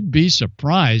 and you'd be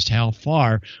surprised how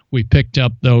far we picked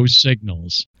up those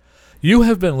signals. You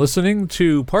have been listening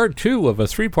to part 2 of a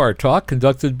 3-part talk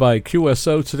conducted by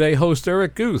QSO Today host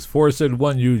Eric Guth,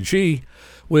 4Z1UG,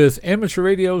 with amateur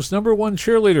radio's #1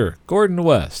 cheerleader, Gordon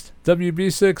West,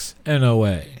 WB6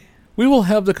 NOA. We will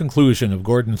have the conclusion of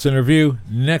Gordon's interview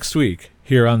next week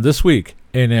here on This Week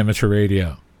in Amateur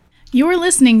Radio. You're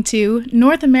listening to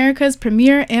North America's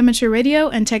premier amateur radio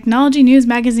and technology news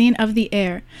magazine of the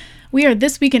air. We are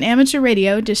This Week in Amateur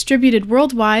Radio, distributed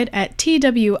worldwide at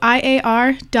twiar.net.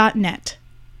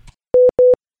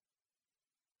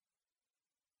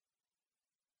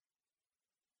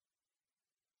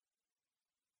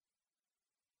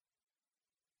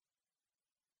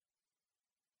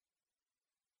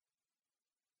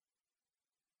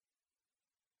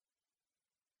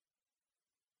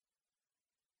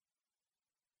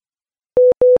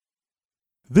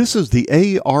 This is the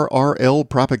ARRL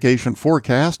propagation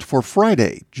forecast for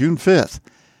Friday, June 5th.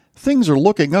 Things are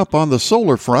looking up on the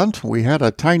solar front. We had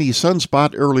a tiny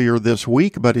sunspot earlier this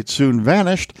week, but it soon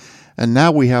vanished, and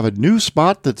now we have a new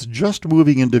spot that's just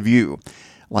moving into view.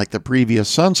 Like the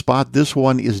previous sunspot, this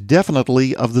one is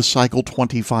definitely of the Cycle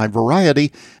 25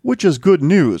 variety, which is good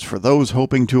news for those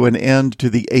hoping to an end to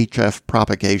the HF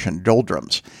propagation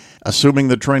doldrums. Assuming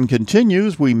the trend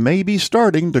continues, we may be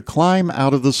starting to climb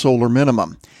out of the solar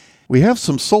minimum. We have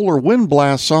some solar wind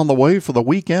blasts on the way for the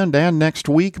weekend and next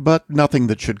week, but nothing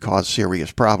that should cause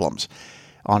serious problems.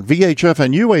 On VHF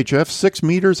and UHF, 6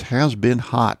 meters has been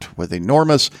hot, with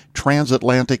enormous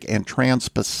transatlantic and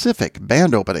trans-Pacific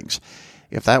band openings.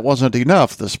 If that wasn't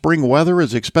enough, the spring weather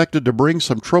is expected to bring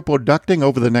some tropoducting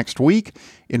over the next week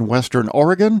in western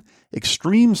Oregon,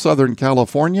 extreme southern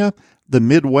California, the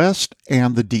Midwest,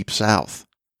 and the Deep South.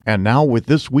 And now with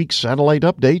this week's satellite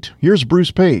update, here's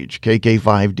Bruce Page,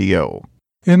 KK5DO.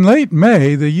 In late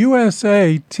May, the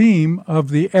USA team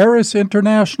of the ARIS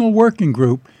International Working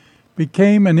Group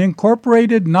became an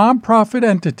incorporated nonprofit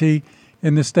entity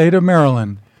in the state of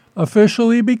Maryland,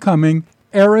 officially becoming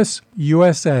ARIS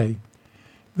USA.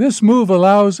 This move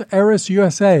allows ARIS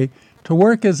USA to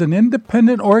work as an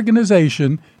independent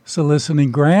organization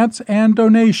soliciting grants and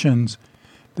donations.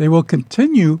 They will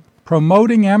continue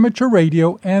promoting amateur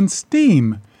radio and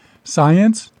STEAM,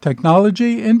 science,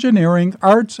 technology, engineering,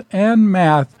 arts, and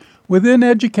math within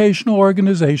educational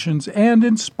organizations and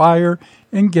inspire,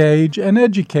 engage, and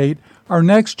educate our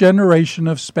next generation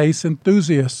of space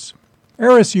enthusiasts.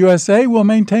 ARIS USA will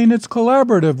maintain its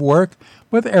collaborative work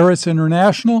with ARIS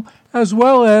International as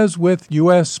well as with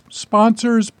U.S.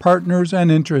 sponsors, partners, and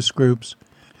interest groups.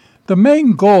 The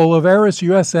main goal of ARIS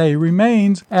USA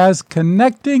remains as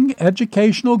connecting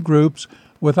educational groups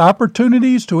with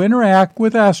opportunities to interact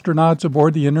with astronauts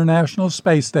aboard the International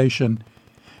Space Station.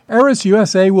 ARIS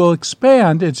USA will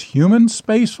expand its human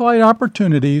spaceflight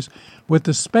opportunities with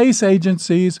the space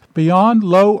agencies beyond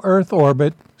low Earth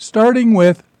orbit, starting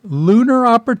with lunar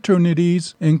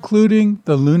opportunities, including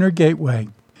the Lunar Gateway.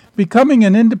 Becoming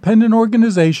an independent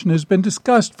organization has been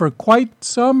discussed for quite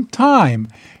some time,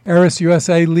 ARIS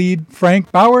USA lead Frank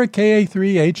Bauer,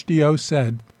 KA3HDO,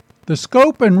 said. The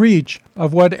scope and reach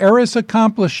of what ARIS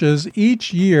accomplishes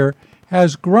each year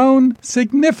has grown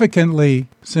significantly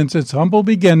since its humble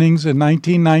beginnings in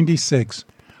 1996.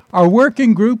 Our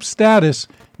working group status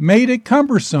made it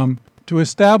cumbersome to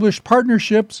establish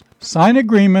partnerships, sign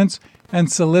agreements,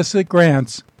 and solicit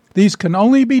grants. These can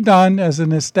only be done as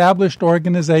an established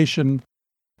organization.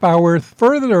 Bauer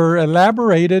further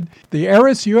elaborated, the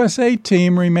ARIS USA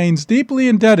team remains deeply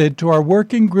indebted to our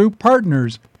working group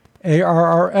partners,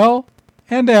 ARRL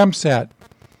and AMSAT,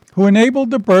 who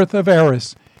enabled the birth of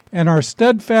ARIS, and our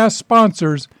steadfast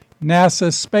sponsors,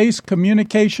 NASA Space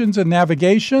Communications and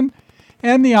Navigation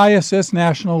and the ISS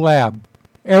National Lab.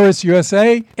 ARIS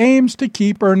USA aims to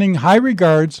keep earning high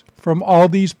regards from all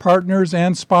these partners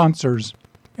and sponsors.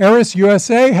 ARIS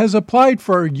USA has applied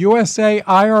for USA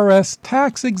IRS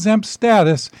tax-exempt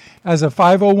status as a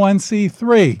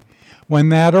 501c3. When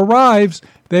that arrives,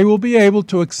 they will be able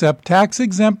to accept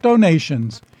tax-exempt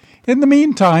donations. In the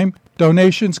meantime,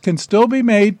 donations can still be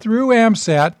made through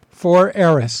AMSAT for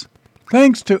ARIS.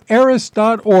 Thanks to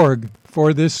ARIS.org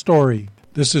for this story.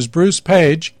 This is Bruce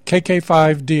Page,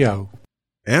 KK5DO.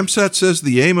 AMSAT says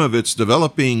the aim of its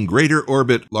Developing Greater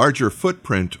Orbit Larger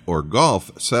Footprint, or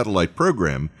GOLF, satellite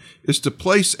program is to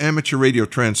place amateur radio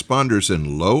transponders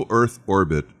in low Earth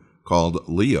orbit, called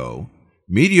LEO,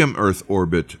 medium Earth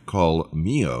orbit, called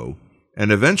MEO,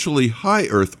 and eventually high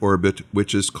Earth orbit,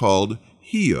 which is called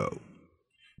HEO.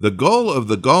 The goal of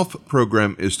the GOLF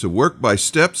program is to work by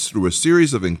steps through a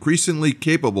series of increasingly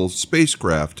capable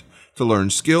spacecraft to learn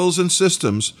skills and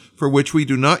systems for which we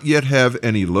do not yet have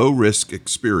any low-risk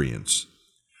experience.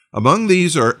 Among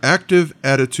these are active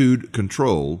attitude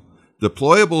control,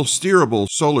 deployable steerable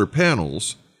solar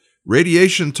panels,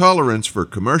 radiation tolerance for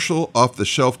commercial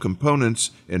off-the-shelf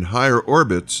components in higher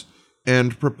orbits,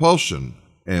 and propulsion,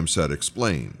 AMSAT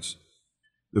explains.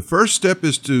 The first step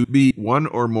is to be one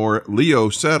or more LEO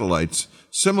satellites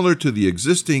similar to the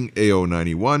existing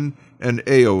AO-91 and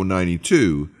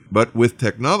AO-92, but with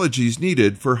technologies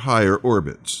needed for higher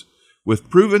orbits. With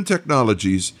proven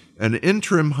technologies, an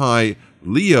interim high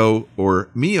LEO or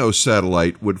MEO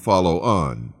satellite would follow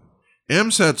on.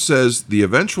 AMSAT says the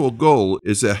eventual goal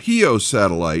is a HEO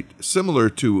satellite similar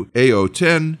to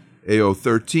AO-10,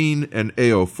 AO-13, and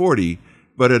AO-40,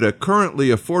 but at a currently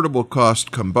affordable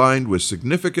cost combined with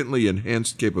significantly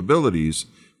enhanced capabilities,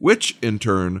 which, in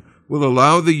turn, will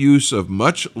allow the use of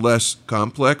much less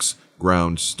complex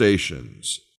ground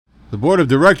stations. The Board of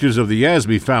Directors of the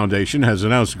YASB Foundation has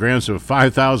announced grants of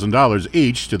 $5,000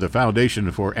 each to the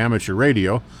Foundation for Amateur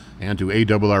Radio and to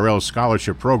ARRL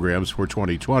scholarship programs for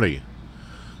 2020.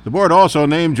 The board also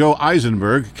named Joe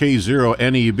Eisenberg,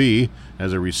 K0NEB,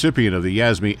 as a recipient of the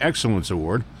YASB Excellence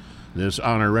Award. This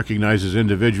honor recognizes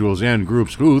individuals and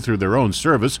groups who, through their own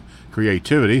service,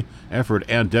 creativity, effort,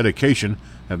 and dedication,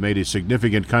 have made a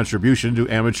significant contribution to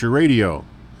amateur radio.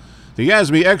 The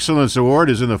YASB Excellence Award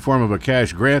is in the form of a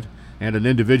cash grant and an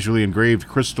individually engraved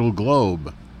crystal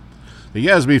globe. The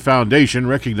YASB Foundation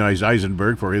recognized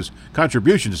Eisenberg for his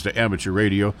contributions to amateur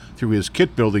radio through his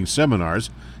kit-building seminars,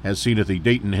 as seen at the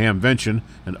Dayton Hamvention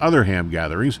and other ham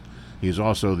gatherings. He is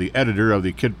also the editor of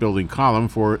the kit-building column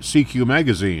for CQ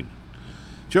Magazine.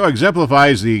 Joe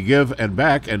exemplifies the give and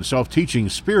back and self-teaching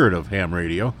spirit of ham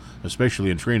radio,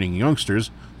 especially in training youngsters,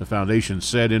 the Foundation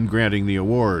said in granting the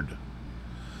award.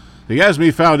 The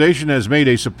YASB Foundation has made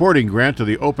a supporting grant to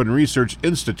the Open Research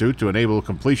Institute to enable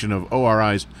completion of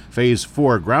ORI's Phase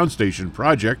 4 ground station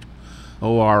project.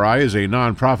 ORI is a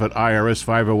nonprofit IRS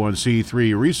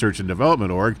 501c3 research and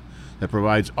development org that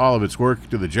provides all of its work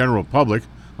to the general public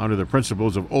under the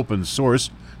principles of open source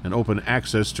and open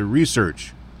access to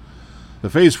research. The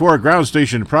Phase 4 ground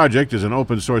station project is an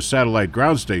open source satellite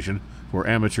ground station for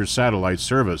amateur satellite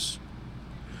service.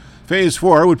 Phase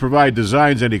 4 would provide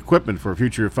designs and equipment for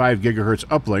future 5 GHz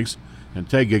uplinks and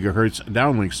 10 GHz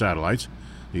downlink satellites,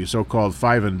 the so-called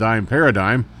 5 and dime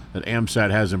paradigm that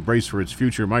AMSAT has embraced for its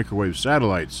future microwave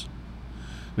satellites.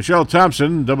 Michelle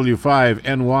Thompson,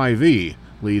 W5NYV,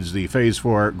 leads the Phase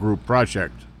 4 group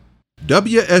project.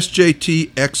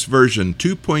 WSJT-X version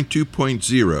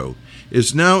 2.2.0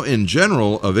 is now in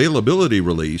general availability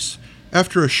release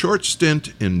after a short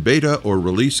stint in beta or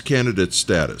release candidate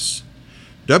status.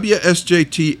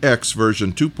 WSJT-X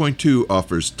version 2.2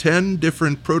 offers 10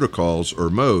 different protocols or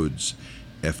modes: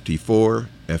 FT4,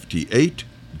 FT8,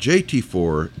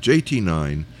 JT4,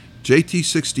 JT9,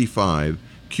 JT65,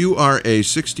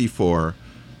 QRA64,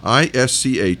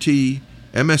 ISCAT,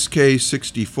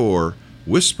 MSK64,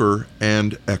 Whisper,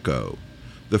 and Echo.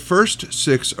 The first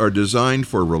 6 are designed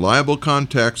for reliable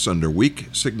contacts under weak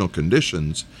signal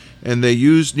conditions, and they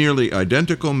use nearly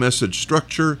identical message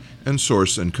structure and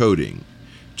source encoding.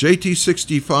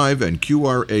 JT65 and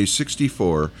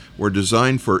QRA64 were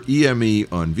designed for EME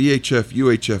on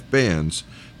VHF-UHF bands,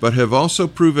 but have also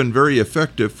proven very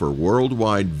effective for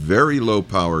worldwide very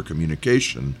low-power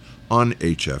communication on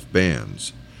HF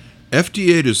bands.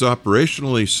 FT8 is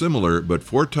operationally similar but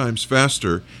 4 times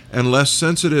faster and less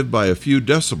sensitive by a few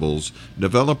decibels,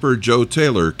 developer Joe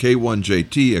Taylor,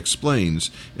 K1JT,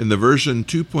 explains in the version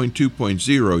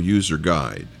 2.2.0 user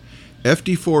guide.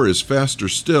 FT4 is faster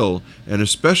still and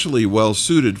especially well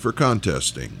suited for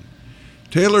contesting.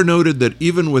 Taylor noted that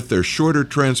even with their shorter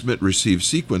transmit-receive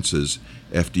sequences,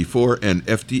 FT4 and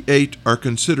FT8 are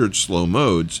considered slow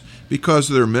modes because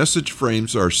their message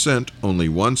frames are sent only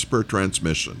once per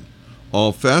transmission.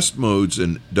 All fast modes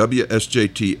in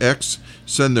WSJT-X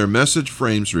send their message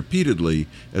frames repeatedly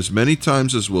as many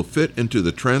times as will fit into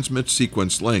the transmit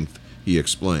sequence length, he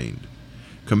explained.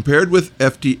 Compared with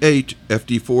FT8,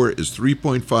 FT4 is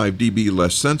 3.5 dB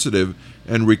less sensitive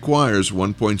and requires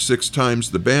 1.6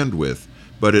 times the bandwidth,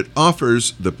 but it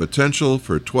offers the potential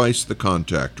for twice the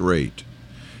contact rate.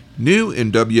 New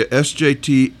in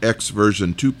WSJT-X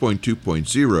version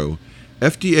 2.2.0,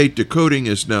 FT8 decoding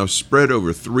is now spread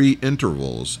over 3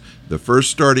 intervals, the first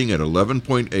starting at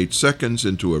 11.8 seconds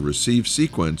into a receive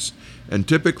sequence and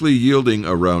typically yielding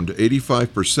around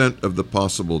 85% of the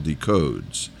possible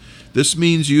decodes. This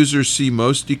means users see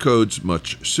most decodes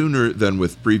much sooner than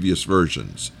with previous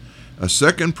versions. A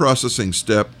second processing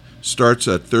step starts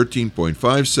at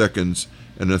 13.5 seconds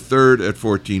and a third at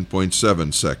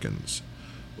 14.7 seconds.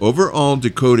 Overall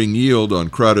decoding yield on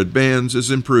crowded bands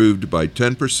is improved by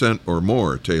 10% or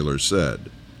more, Taylor said.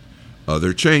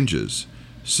 Other changes.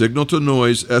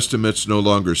 Signal-to-noise estimates no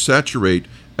longer saturate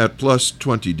at plus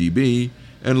 20 dB,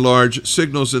 and large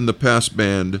signals in the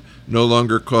passband no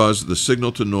longer cause the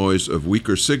signal-to-noise of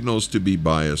weaker signals to be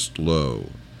biased low.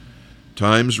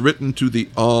 Times written to the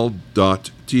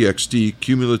all.txt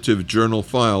cumulative journal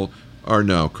file are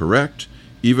now correct,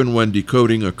 even when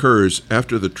decoding occurs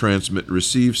after the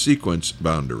transmit-receive sequence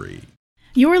boundary.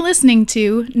 You're listening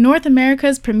to North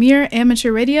America's premier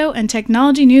amateur radio and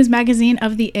technology news magazine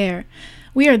of the air.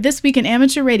 We are This Week in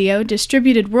Amateur Radio,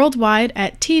 distributed worldwide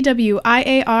at twiar.net.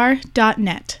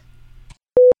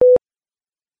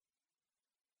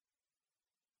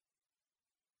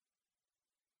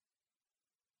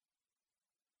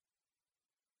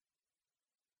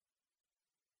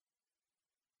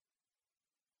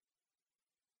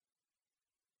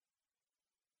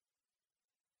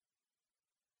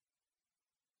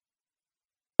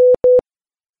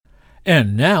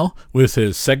 And now, with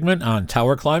his segment on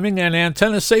tower climbing and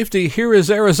antenna safety, here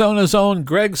is Arizona's own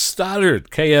Greg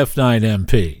Stoddard,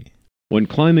 KF9MP. When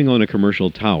climbing on a commercial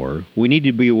tower, we need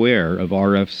to be aware of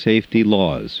RF safety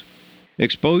laws.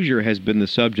 Exposure has been the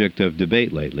subject of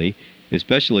debate lately,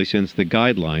 especially since the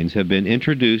guidelines have been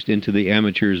introduced into the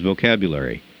amateur's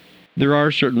vocabulary. There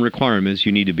are certain requirements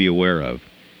you need to be aware of.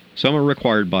 Some are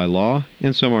required by law,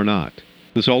 and some are not.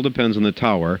 This all depends on the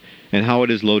tower and how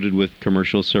it is loaded with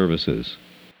commercial services.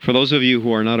 For those of you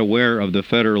who are not aware of the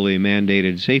federally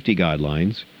mandated safety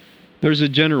guidelines, there's a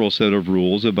general set of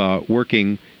rules about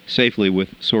working safely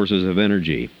with sources of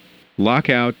energy.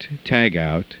 Lockout,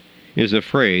 tagout is a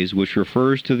phrase which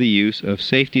refers to the use of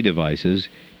safety devices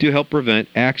to help prevent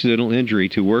accidental injury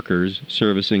to workers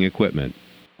servicing equipment.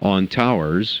 On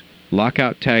towers,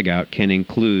 lockout, tagout can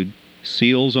include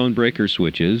seals on breaker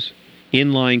switches,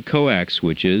 inline coax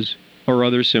switches, or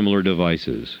other similar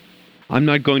devices. I'm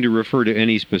not going to refer to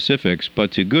any specifics,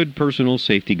 but to good personal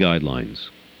safety guidelines.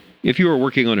 If you are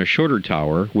working on a shorter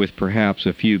tower with perhaps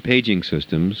a few paging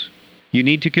systems, you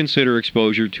need to consider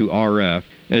exposure to RF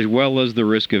as well as the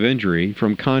risk of injury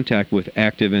from contact with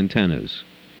active antennas.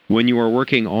 When you are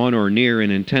working on or near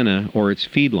an antenna or its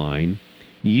feed line,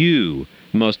 you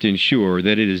must ensure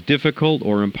that it is difficult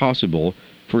or impossible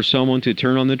for someone to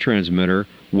turn on the transmitter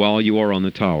while you are on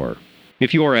the tower.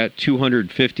 If you are at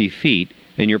 250 feet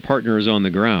and your partner is on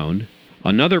the ground,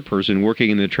 another person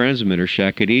working in the transmitter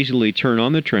shack could easily turn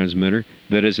on the transmitter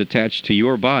that is attached to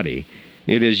your body.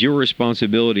 It is your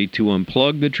responsibility to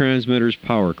unplug the transmitter's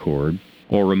power cord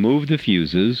or remove the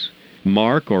fuses,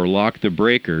 mark or lock the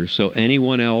breaker so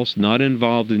anyone else not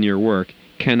involved in your work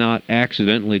cannot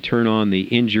accidentally turn on the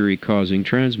injury-causing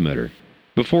transmitter.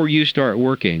 Before you start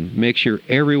working, make sure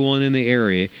everyone in the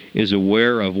area is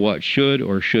aware of what should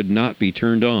or should not be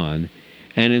turned on,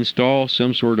 and install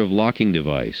some sort of locking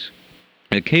device.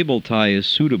 A cable tie is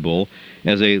suitable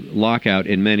as a lockout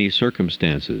in many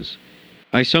circumstances.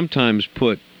 I sometimes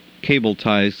put cable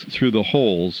ties through the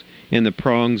holes in the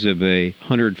prongs of a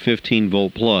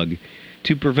 115-volt plug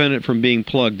to prevent it from being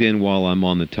plugged in while I'm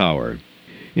on the tower.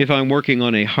 If I'm working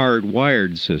on a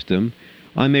hard-wired system,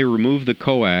 I may remove the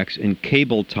coax and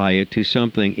cable tie it to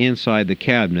something inside the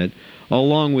cabinet,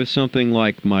 along with something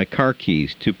like my car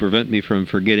keys to prevent me from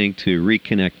forgetting to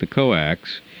reconnect the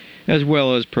coax, as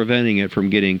well as preventing it from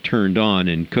getting turned on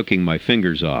and cooking my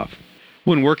fingers off.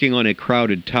 When working on a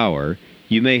crowded tower,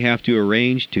 you may have to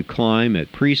arrange to climb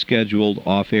at pre-scheduled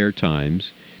off-air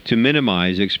times to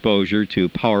minimize exposure to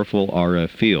powerful RF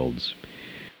fields.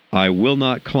 I will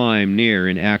not climb near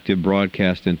an active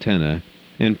broadcast antenna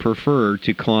and prefer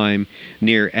to climb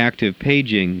near active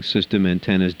paging system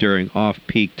antennas during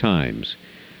off-peak times.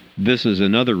 This is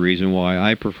another reason why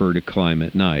I prefer to climb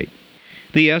at night.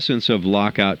 The essence of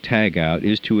lockout-tagout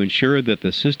is to ensure that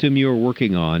the system you are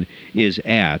working on is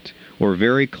at or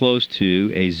very close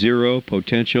to a zero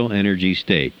potential energy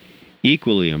state.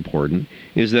 Equally important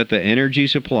is that the energy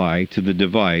supply to the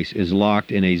device is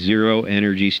locked in a zero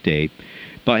energy state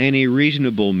by any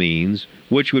reasonable means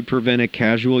which would prevent a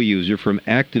casual user from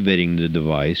activating the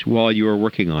device while you are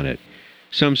working on it.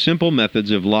 Some simple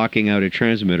methods of locking out a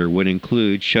transmitter would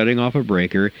include shutting off a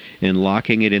breaker and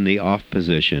locking it in the off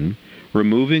position,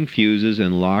 removing fuses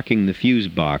and locking the fuse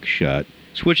box shut,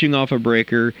 switching off a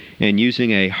breaker, and using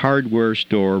a hardware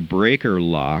store breaker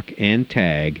lock and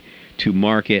tag to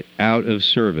mark it out of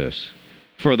service.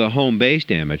 For the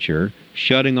home-based amateur,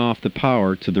 shutting off the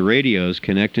power to the radios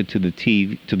connected to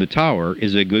the tower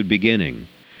is a good beginning.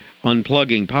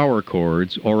 Unplugging power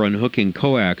cords or unhooking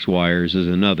coax wires is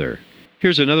another.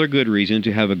 Here's another good reason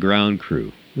to have a ground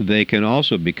crew. they can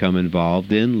also become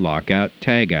involved in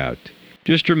lockout-tagout.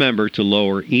 Just remember to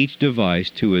lower each device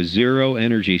to a zero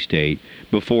energy state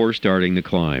before starting the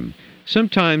climb.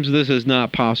 Sometimes this is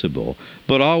not possible,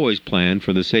 but always plan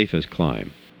for the safest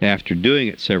climb. After doing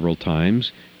it several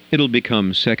times, it'll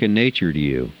become second nature to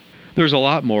you. There's a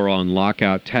lot more on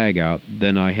lockout-tagout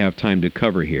than I have time to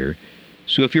cover here,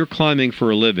 so if you're climbing for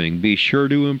a living, be sure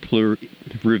to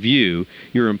review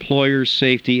your employer's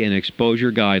safety and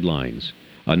exposure guidelines.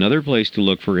 Another place to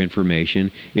look for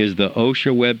information is the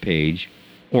OSHA webpage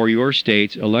or your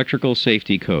state's electrical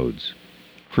safety codes.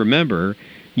 Remember,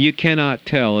 you cannot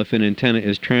tell if an antenna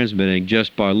is transmitting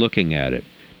just by looking at it.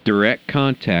 Direct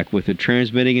contact with the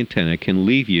transmitting antenna can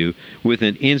leave you with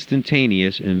an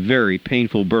instantaneous and very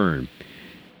painful burn.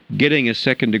 Getting a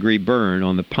second-degree burn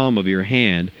on the palm of your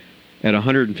hand at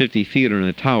 150 feet on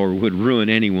a tower would ruin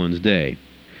anyone's day.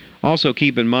 Also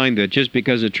keep in mind that just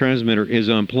because a transmitter is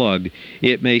unplugged,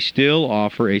 it may still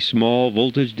offer a small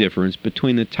voltage difference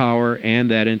between the tower and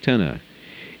that antenna.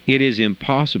 It is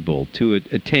impossible to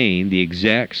attain the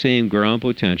exact same ground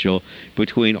potential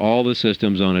between all the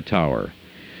systems on a tower.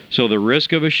 So the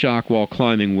risk of a shock while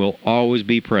climbing will always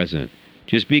be present.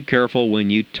 Just be careful when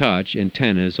you touch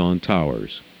antennas on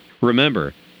towers.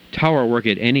 Remember, tower work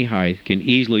at any height can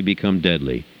easily become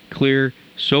deadly. Clear,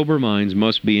 sober minds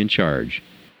must be in charge.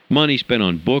 Money spent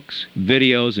on books,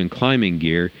 videos, and climbing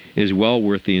gear is well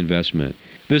worth the investment.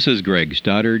 This is Greg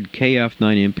Stoddard,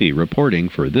 KF9MP, reporting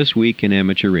for This Week in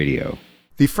Amateur Radio.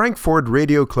 The Frankford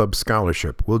Radio Club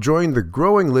Scholarship will join the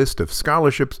growing list of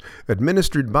scholarships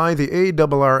administered by the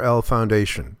ARRL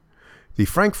Foundation. The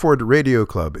Frankford Radio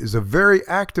Club is a very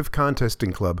active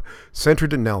contesting club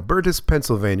centered in Albertus,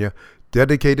 Pennsylvania,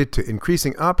 dedicated to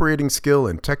increasing operating skill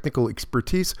and technical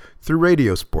expertise through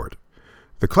radio sport.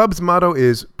 The club's motto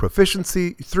is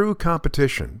Proficiency Through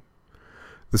Competition.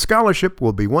 The scholarship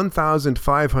will be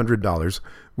 $1,500,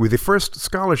 with the first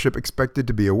scholarship expected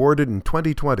to be awarded in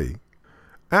 2020.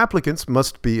 Applicants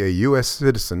must be a U.S.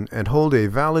 citizen and hold a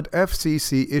valid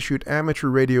FCC-issued amateur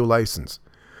radio license.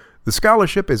 The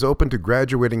scholarship is open to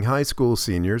graduating high school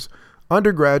seniors,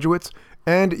 undergraduates,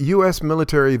 and U.S.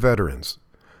 military veterans.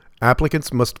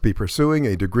 Applicants must be pursuing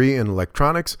a degree in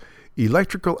electronics,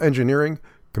 electrical engineering,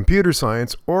 computer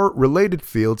science, or related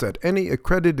fields at any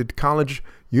accredited college,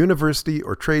 university,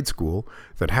 or trade school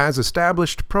that has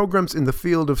established programs in the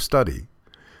field of study.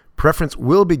 Preference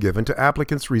will be given to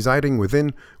applicants residing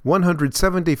within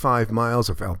 175 miles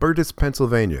of Albertus,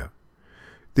 Pennsylvania.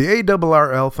 The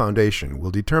ARRL Foundation will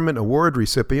determine award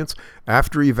recipients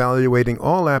after evaluating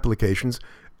all applications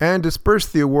and disperse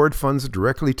the award funds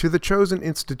directly to the chosen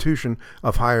institution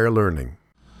of higher learning.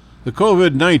 The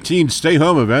COVID-19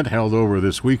 stay-home event held over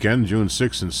this weekend, June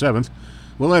 6th and 7th,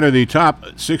 will enter the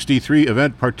top 63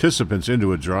 event participants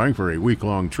into a drawing for a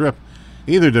week-long trip,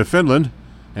 either to Finland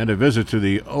and a visit to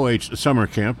the OH Summer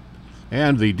Camp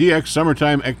and the DX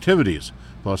Summertime Activities,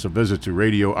 plus a visit to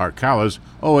Radio Arcala's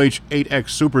OH-8X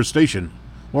Superstation,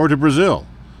 or to Brazil,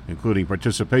 including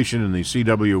participation in the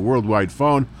CW Worldwide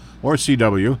Phone, or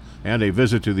CW, and a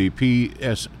visit to the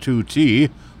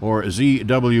PS2T, or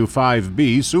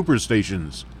ZW5B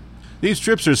superstations. These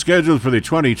trips are scheduled for the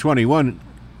 2021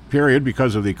 period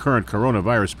because of the current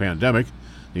coronavirus pandemic.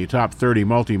 The top 30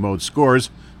 multi-mode scores,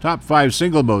 top 5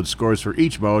 single-mode scores for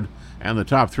each mode, and the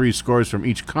top 3 scores from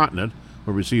each continent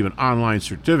will receive an online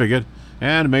certificate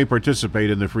and may participate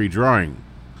in the free drawing.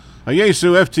 A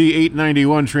Yaesu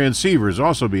FT891 transceiver is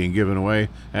also being given away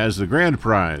as the grand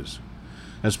prize.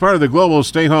 As part of the global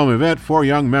stay-home event, 4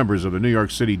 young members of the New York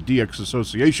City DX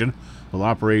Association will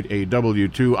operate a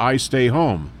W2 I Stay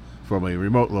Home from a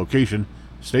remote location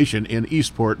station in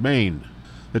Eastport, Maine.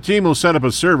 The team will set up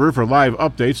a server for live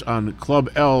updates on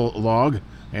Club L log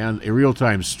and a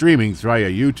real-time streaming via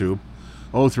YouTube.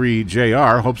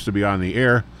 O3JR hopes to be on the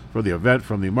air for the event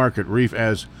from the Market Reef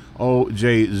as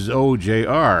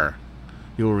OJR.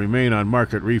 He will remain on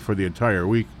Market Reef for the entire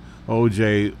week.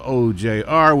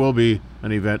 OJR will be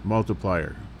an event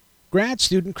multiplier. Grad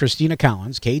student Christina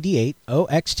Collins,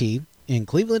 KD8OXT, in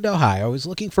Cleveland, Ohio, is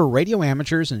looking for radio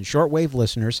amateurs and shortwave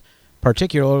listeners,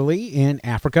 particularly in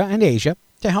Africa and Asia,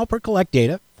 to help her collect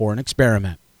data for an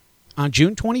experiment. On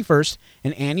June 21st,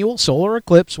 an annual solar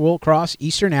eclipse will cross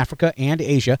eastern Africa and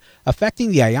Asia,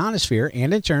 affecting the ionosphere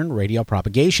and, in turn, radio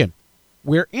propagation.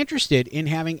 We're interested in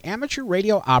having amateur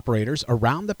radio operators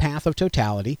around the path of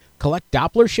totality collect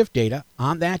Doppler shift data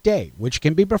on that day, which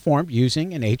can be performed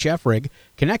using an HF rig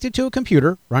connected to a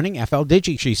computer running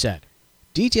FLDigi, she said.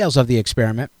 Details of the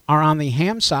experiment are on the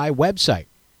HamSci website.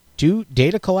 2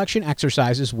 data collection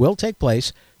exercises will take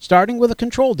place, starting with a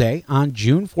control day on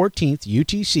June 14th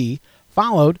UTC,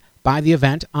 followed by the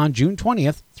event on June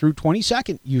 20th through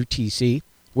 22nd UTC,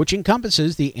 which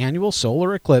encompasses the annual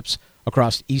solar eclipse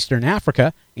across Eastern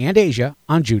Africa and Asia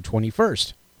on June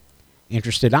 21st.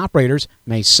 Interested operators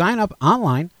may sign up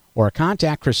online or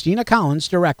contact Christina Collins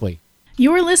directly.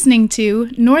 You're listening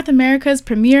to North America's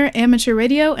premier amateur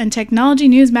radio and technology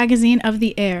news magazine of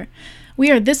the air. We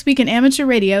are This Week in Amateur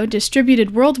Radio,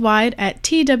 distributed worldwide at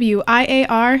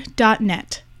twiar.net.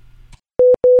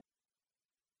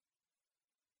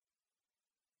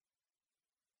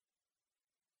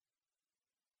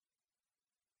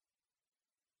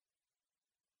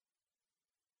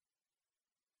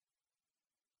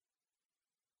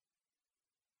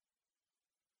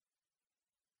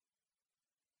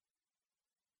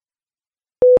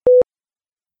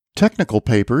 Technical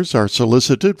papers are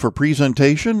solicited for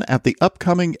presentation at the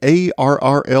upcoming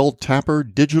ARRL Tapper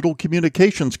Digital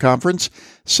Communications Conference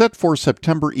set for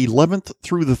September 11th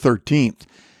through the 13th.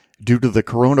 Due to the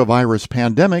coronavirus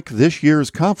pandemic, this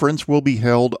year's conference will be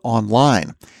held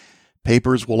online.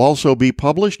 Papers will also be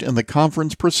published in the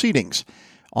conference proceedings.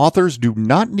 Authors do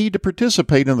not need to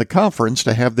participate in the conference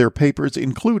to have their papers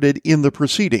included in the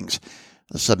proceedings.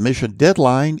 The submission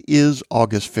deadline is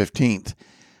August 15th.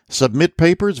 Submit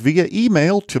papers via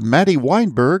email to Matty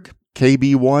Weinberg,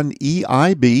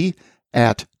 KB1EIB,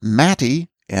 at Matty,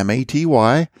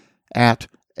 M-A-T-Y, at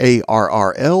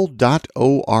ARRL.org.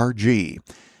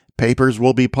 Papers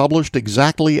will be published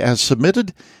exactly as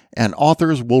submitted, and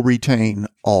authors will retain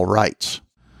all rights.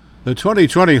 The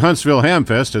 2020 Huntsville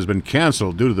Hamfest has been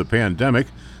canceled due to the pandemic,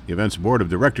 the event's board of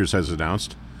directors has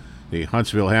announced. The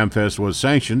Huntsville Hamfest was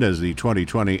sanctioned as the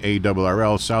 2020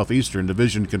 ARRL Southeastern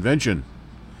Division Convention.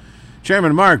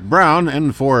 Chairman Mark Brown,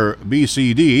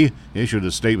 N4BCD, issued a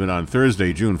statement on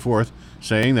Thursday, June 4th,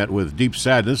 saying that with deep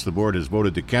sadness, the board has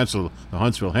voted to cancel the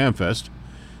Huntsville Hamfest.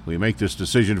 We make this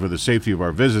decision for the safety of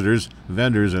our visitors,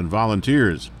 vendors, and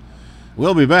volunteers.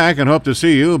 We'll be back and hope to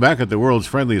see you back at the world's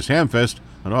friendliest Hamfest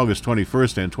on August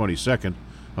 21st and 22nd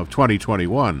of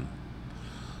 2021.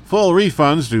 Full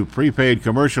refunds to prepaid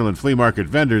commercial and flea market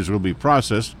vendors will be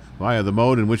processed via the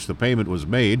mode in which the payment was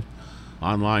made.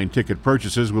 Online ticket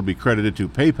purchases will be credited to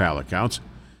PayPal accounts.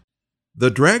 The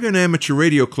Dragon Amateur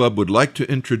Radio Club would like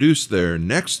to introduce their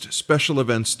next special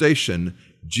event station,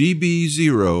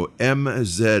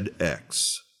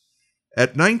 GB0MZX.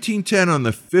 At 1910 on the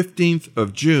 15th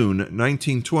of June,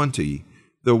 1920,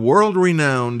 the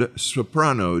world-renowned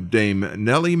soprano Dame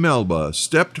Nellie Melba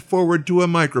stepped forward to a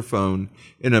microphone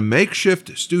in a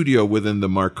makeshift studio within the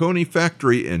Marconi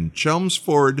factory in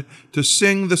Chelmsford to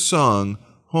sing the song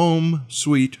Home,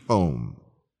 Sweet Home.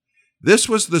 This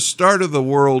was the start of the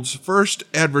world's first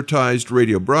advertised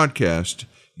radio broadcast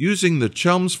using the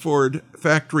Chelmsford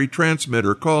factory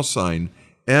transmitter call sign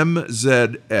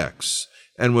MZX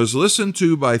and was listened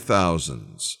to by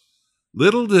thousands.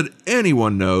 Little did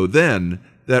anyone know then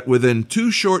that within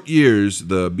 2 short years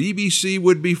the BBC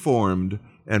would be formed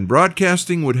and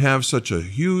broadcasting would have such a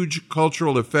huge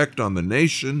cultural effect on the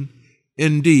nation,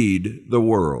 indeed the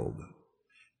world.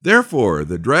 Therefore,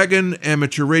 the Dragon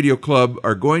Amateur Radio Club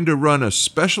are going to run a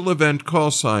special event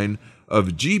call sign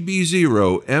of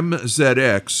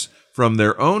GB0MZX from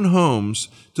their own homes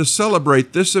to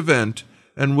celebrate this event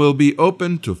and will be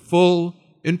open to full,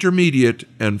 intermediate,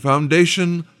 and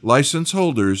foundation license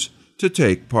holders to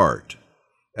take part.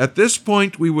 At this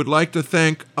point, we would like to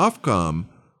thank Ofcom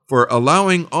for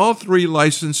allowing all 3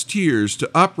 licensed tiers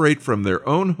to operate from their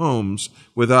own homes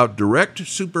without direct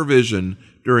supervision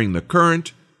during the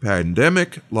current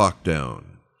pandemic lockdown.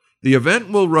 The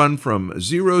event will run from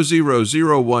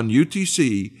 0001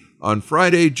 UTC on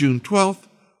Friday, June 12th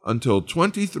until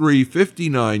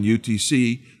 2359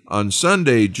 UTC on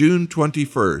Sunday, June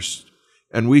 21st,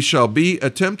 and we shall be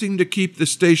attempting to keep the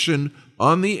station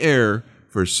on the air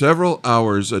for several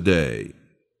hours a day.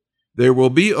 There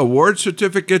will be award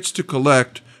certificates to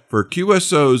collect for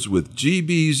QSOs with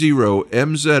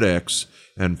GB0MZX,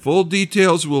 and full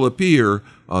details will appear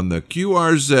on the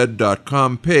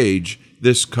QRZ.com page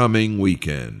this coming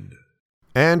weekend.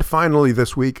 And finally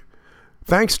this week,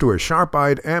 thanks to a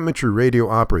sharp-eyed amateur radio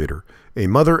operator, a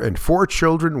mother and 4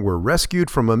 children were rescued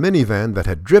from a minivan that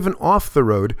had driven off the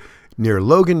road near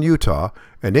Logan, Utah,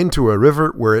 and into a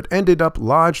river where it ended up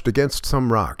lodged against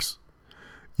some rocks.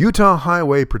 Utah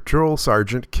Highway Patrol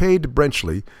Sergeant Cade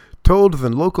Brenchley told the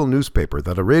local newspaper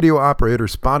that a radio operator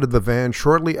spotted the van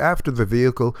shortly after the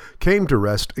vehicle came to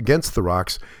rest against the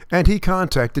rocks, and he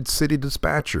contacted city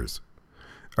dispatchers.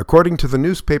 According to the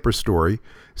newspaper story,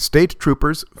 state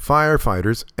troopers,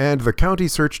 firefighters, and the county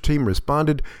search team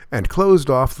responded and closed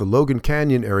off the Logan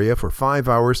Canyon area for 5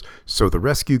 hours so the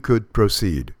rescue could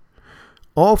proceed.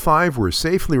 All 5 were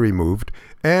safely removed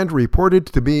and reported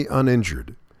to be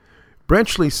uninjured.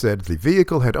 Brenchley said the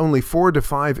vehicle had only 4 to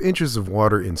 5 inches of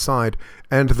water inside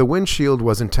and the windshield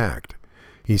was intact.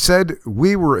 He said,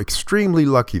 "We were extremely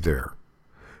lucky there."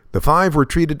 The 5 were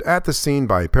treated at the scene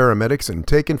by paramedics and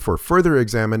taken for further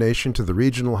examination to the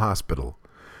regional hospital.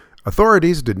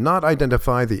 Authorities did not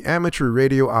identify the amateur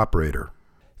radio operator.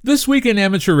 This Week in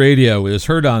Amateur Radio is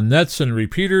heard on nets and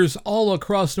repeaters all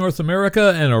across North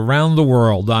America and around the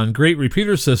world on great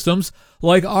repeater systems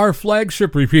like our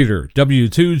flagship repeater,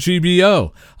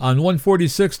 W2GBO, on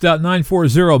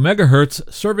 146.940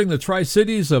 MHz, serving the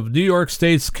Tri-Cities of New York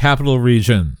State's capital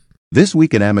region. This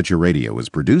Week in Amateur Radio is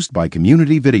produced by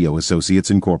Community Video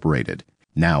Associates Incorporated.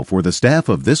 Now, for the staff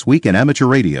of This Week in Amateur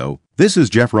Radio, this is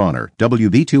Jeff Ronner,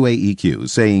 WB2AEQ,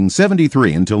 saying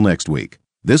 73 until next week.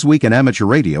 This Week in Amateur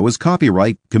Radio is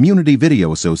copyright Community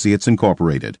Video Associates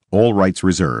Incorporated. All rights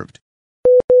reserved.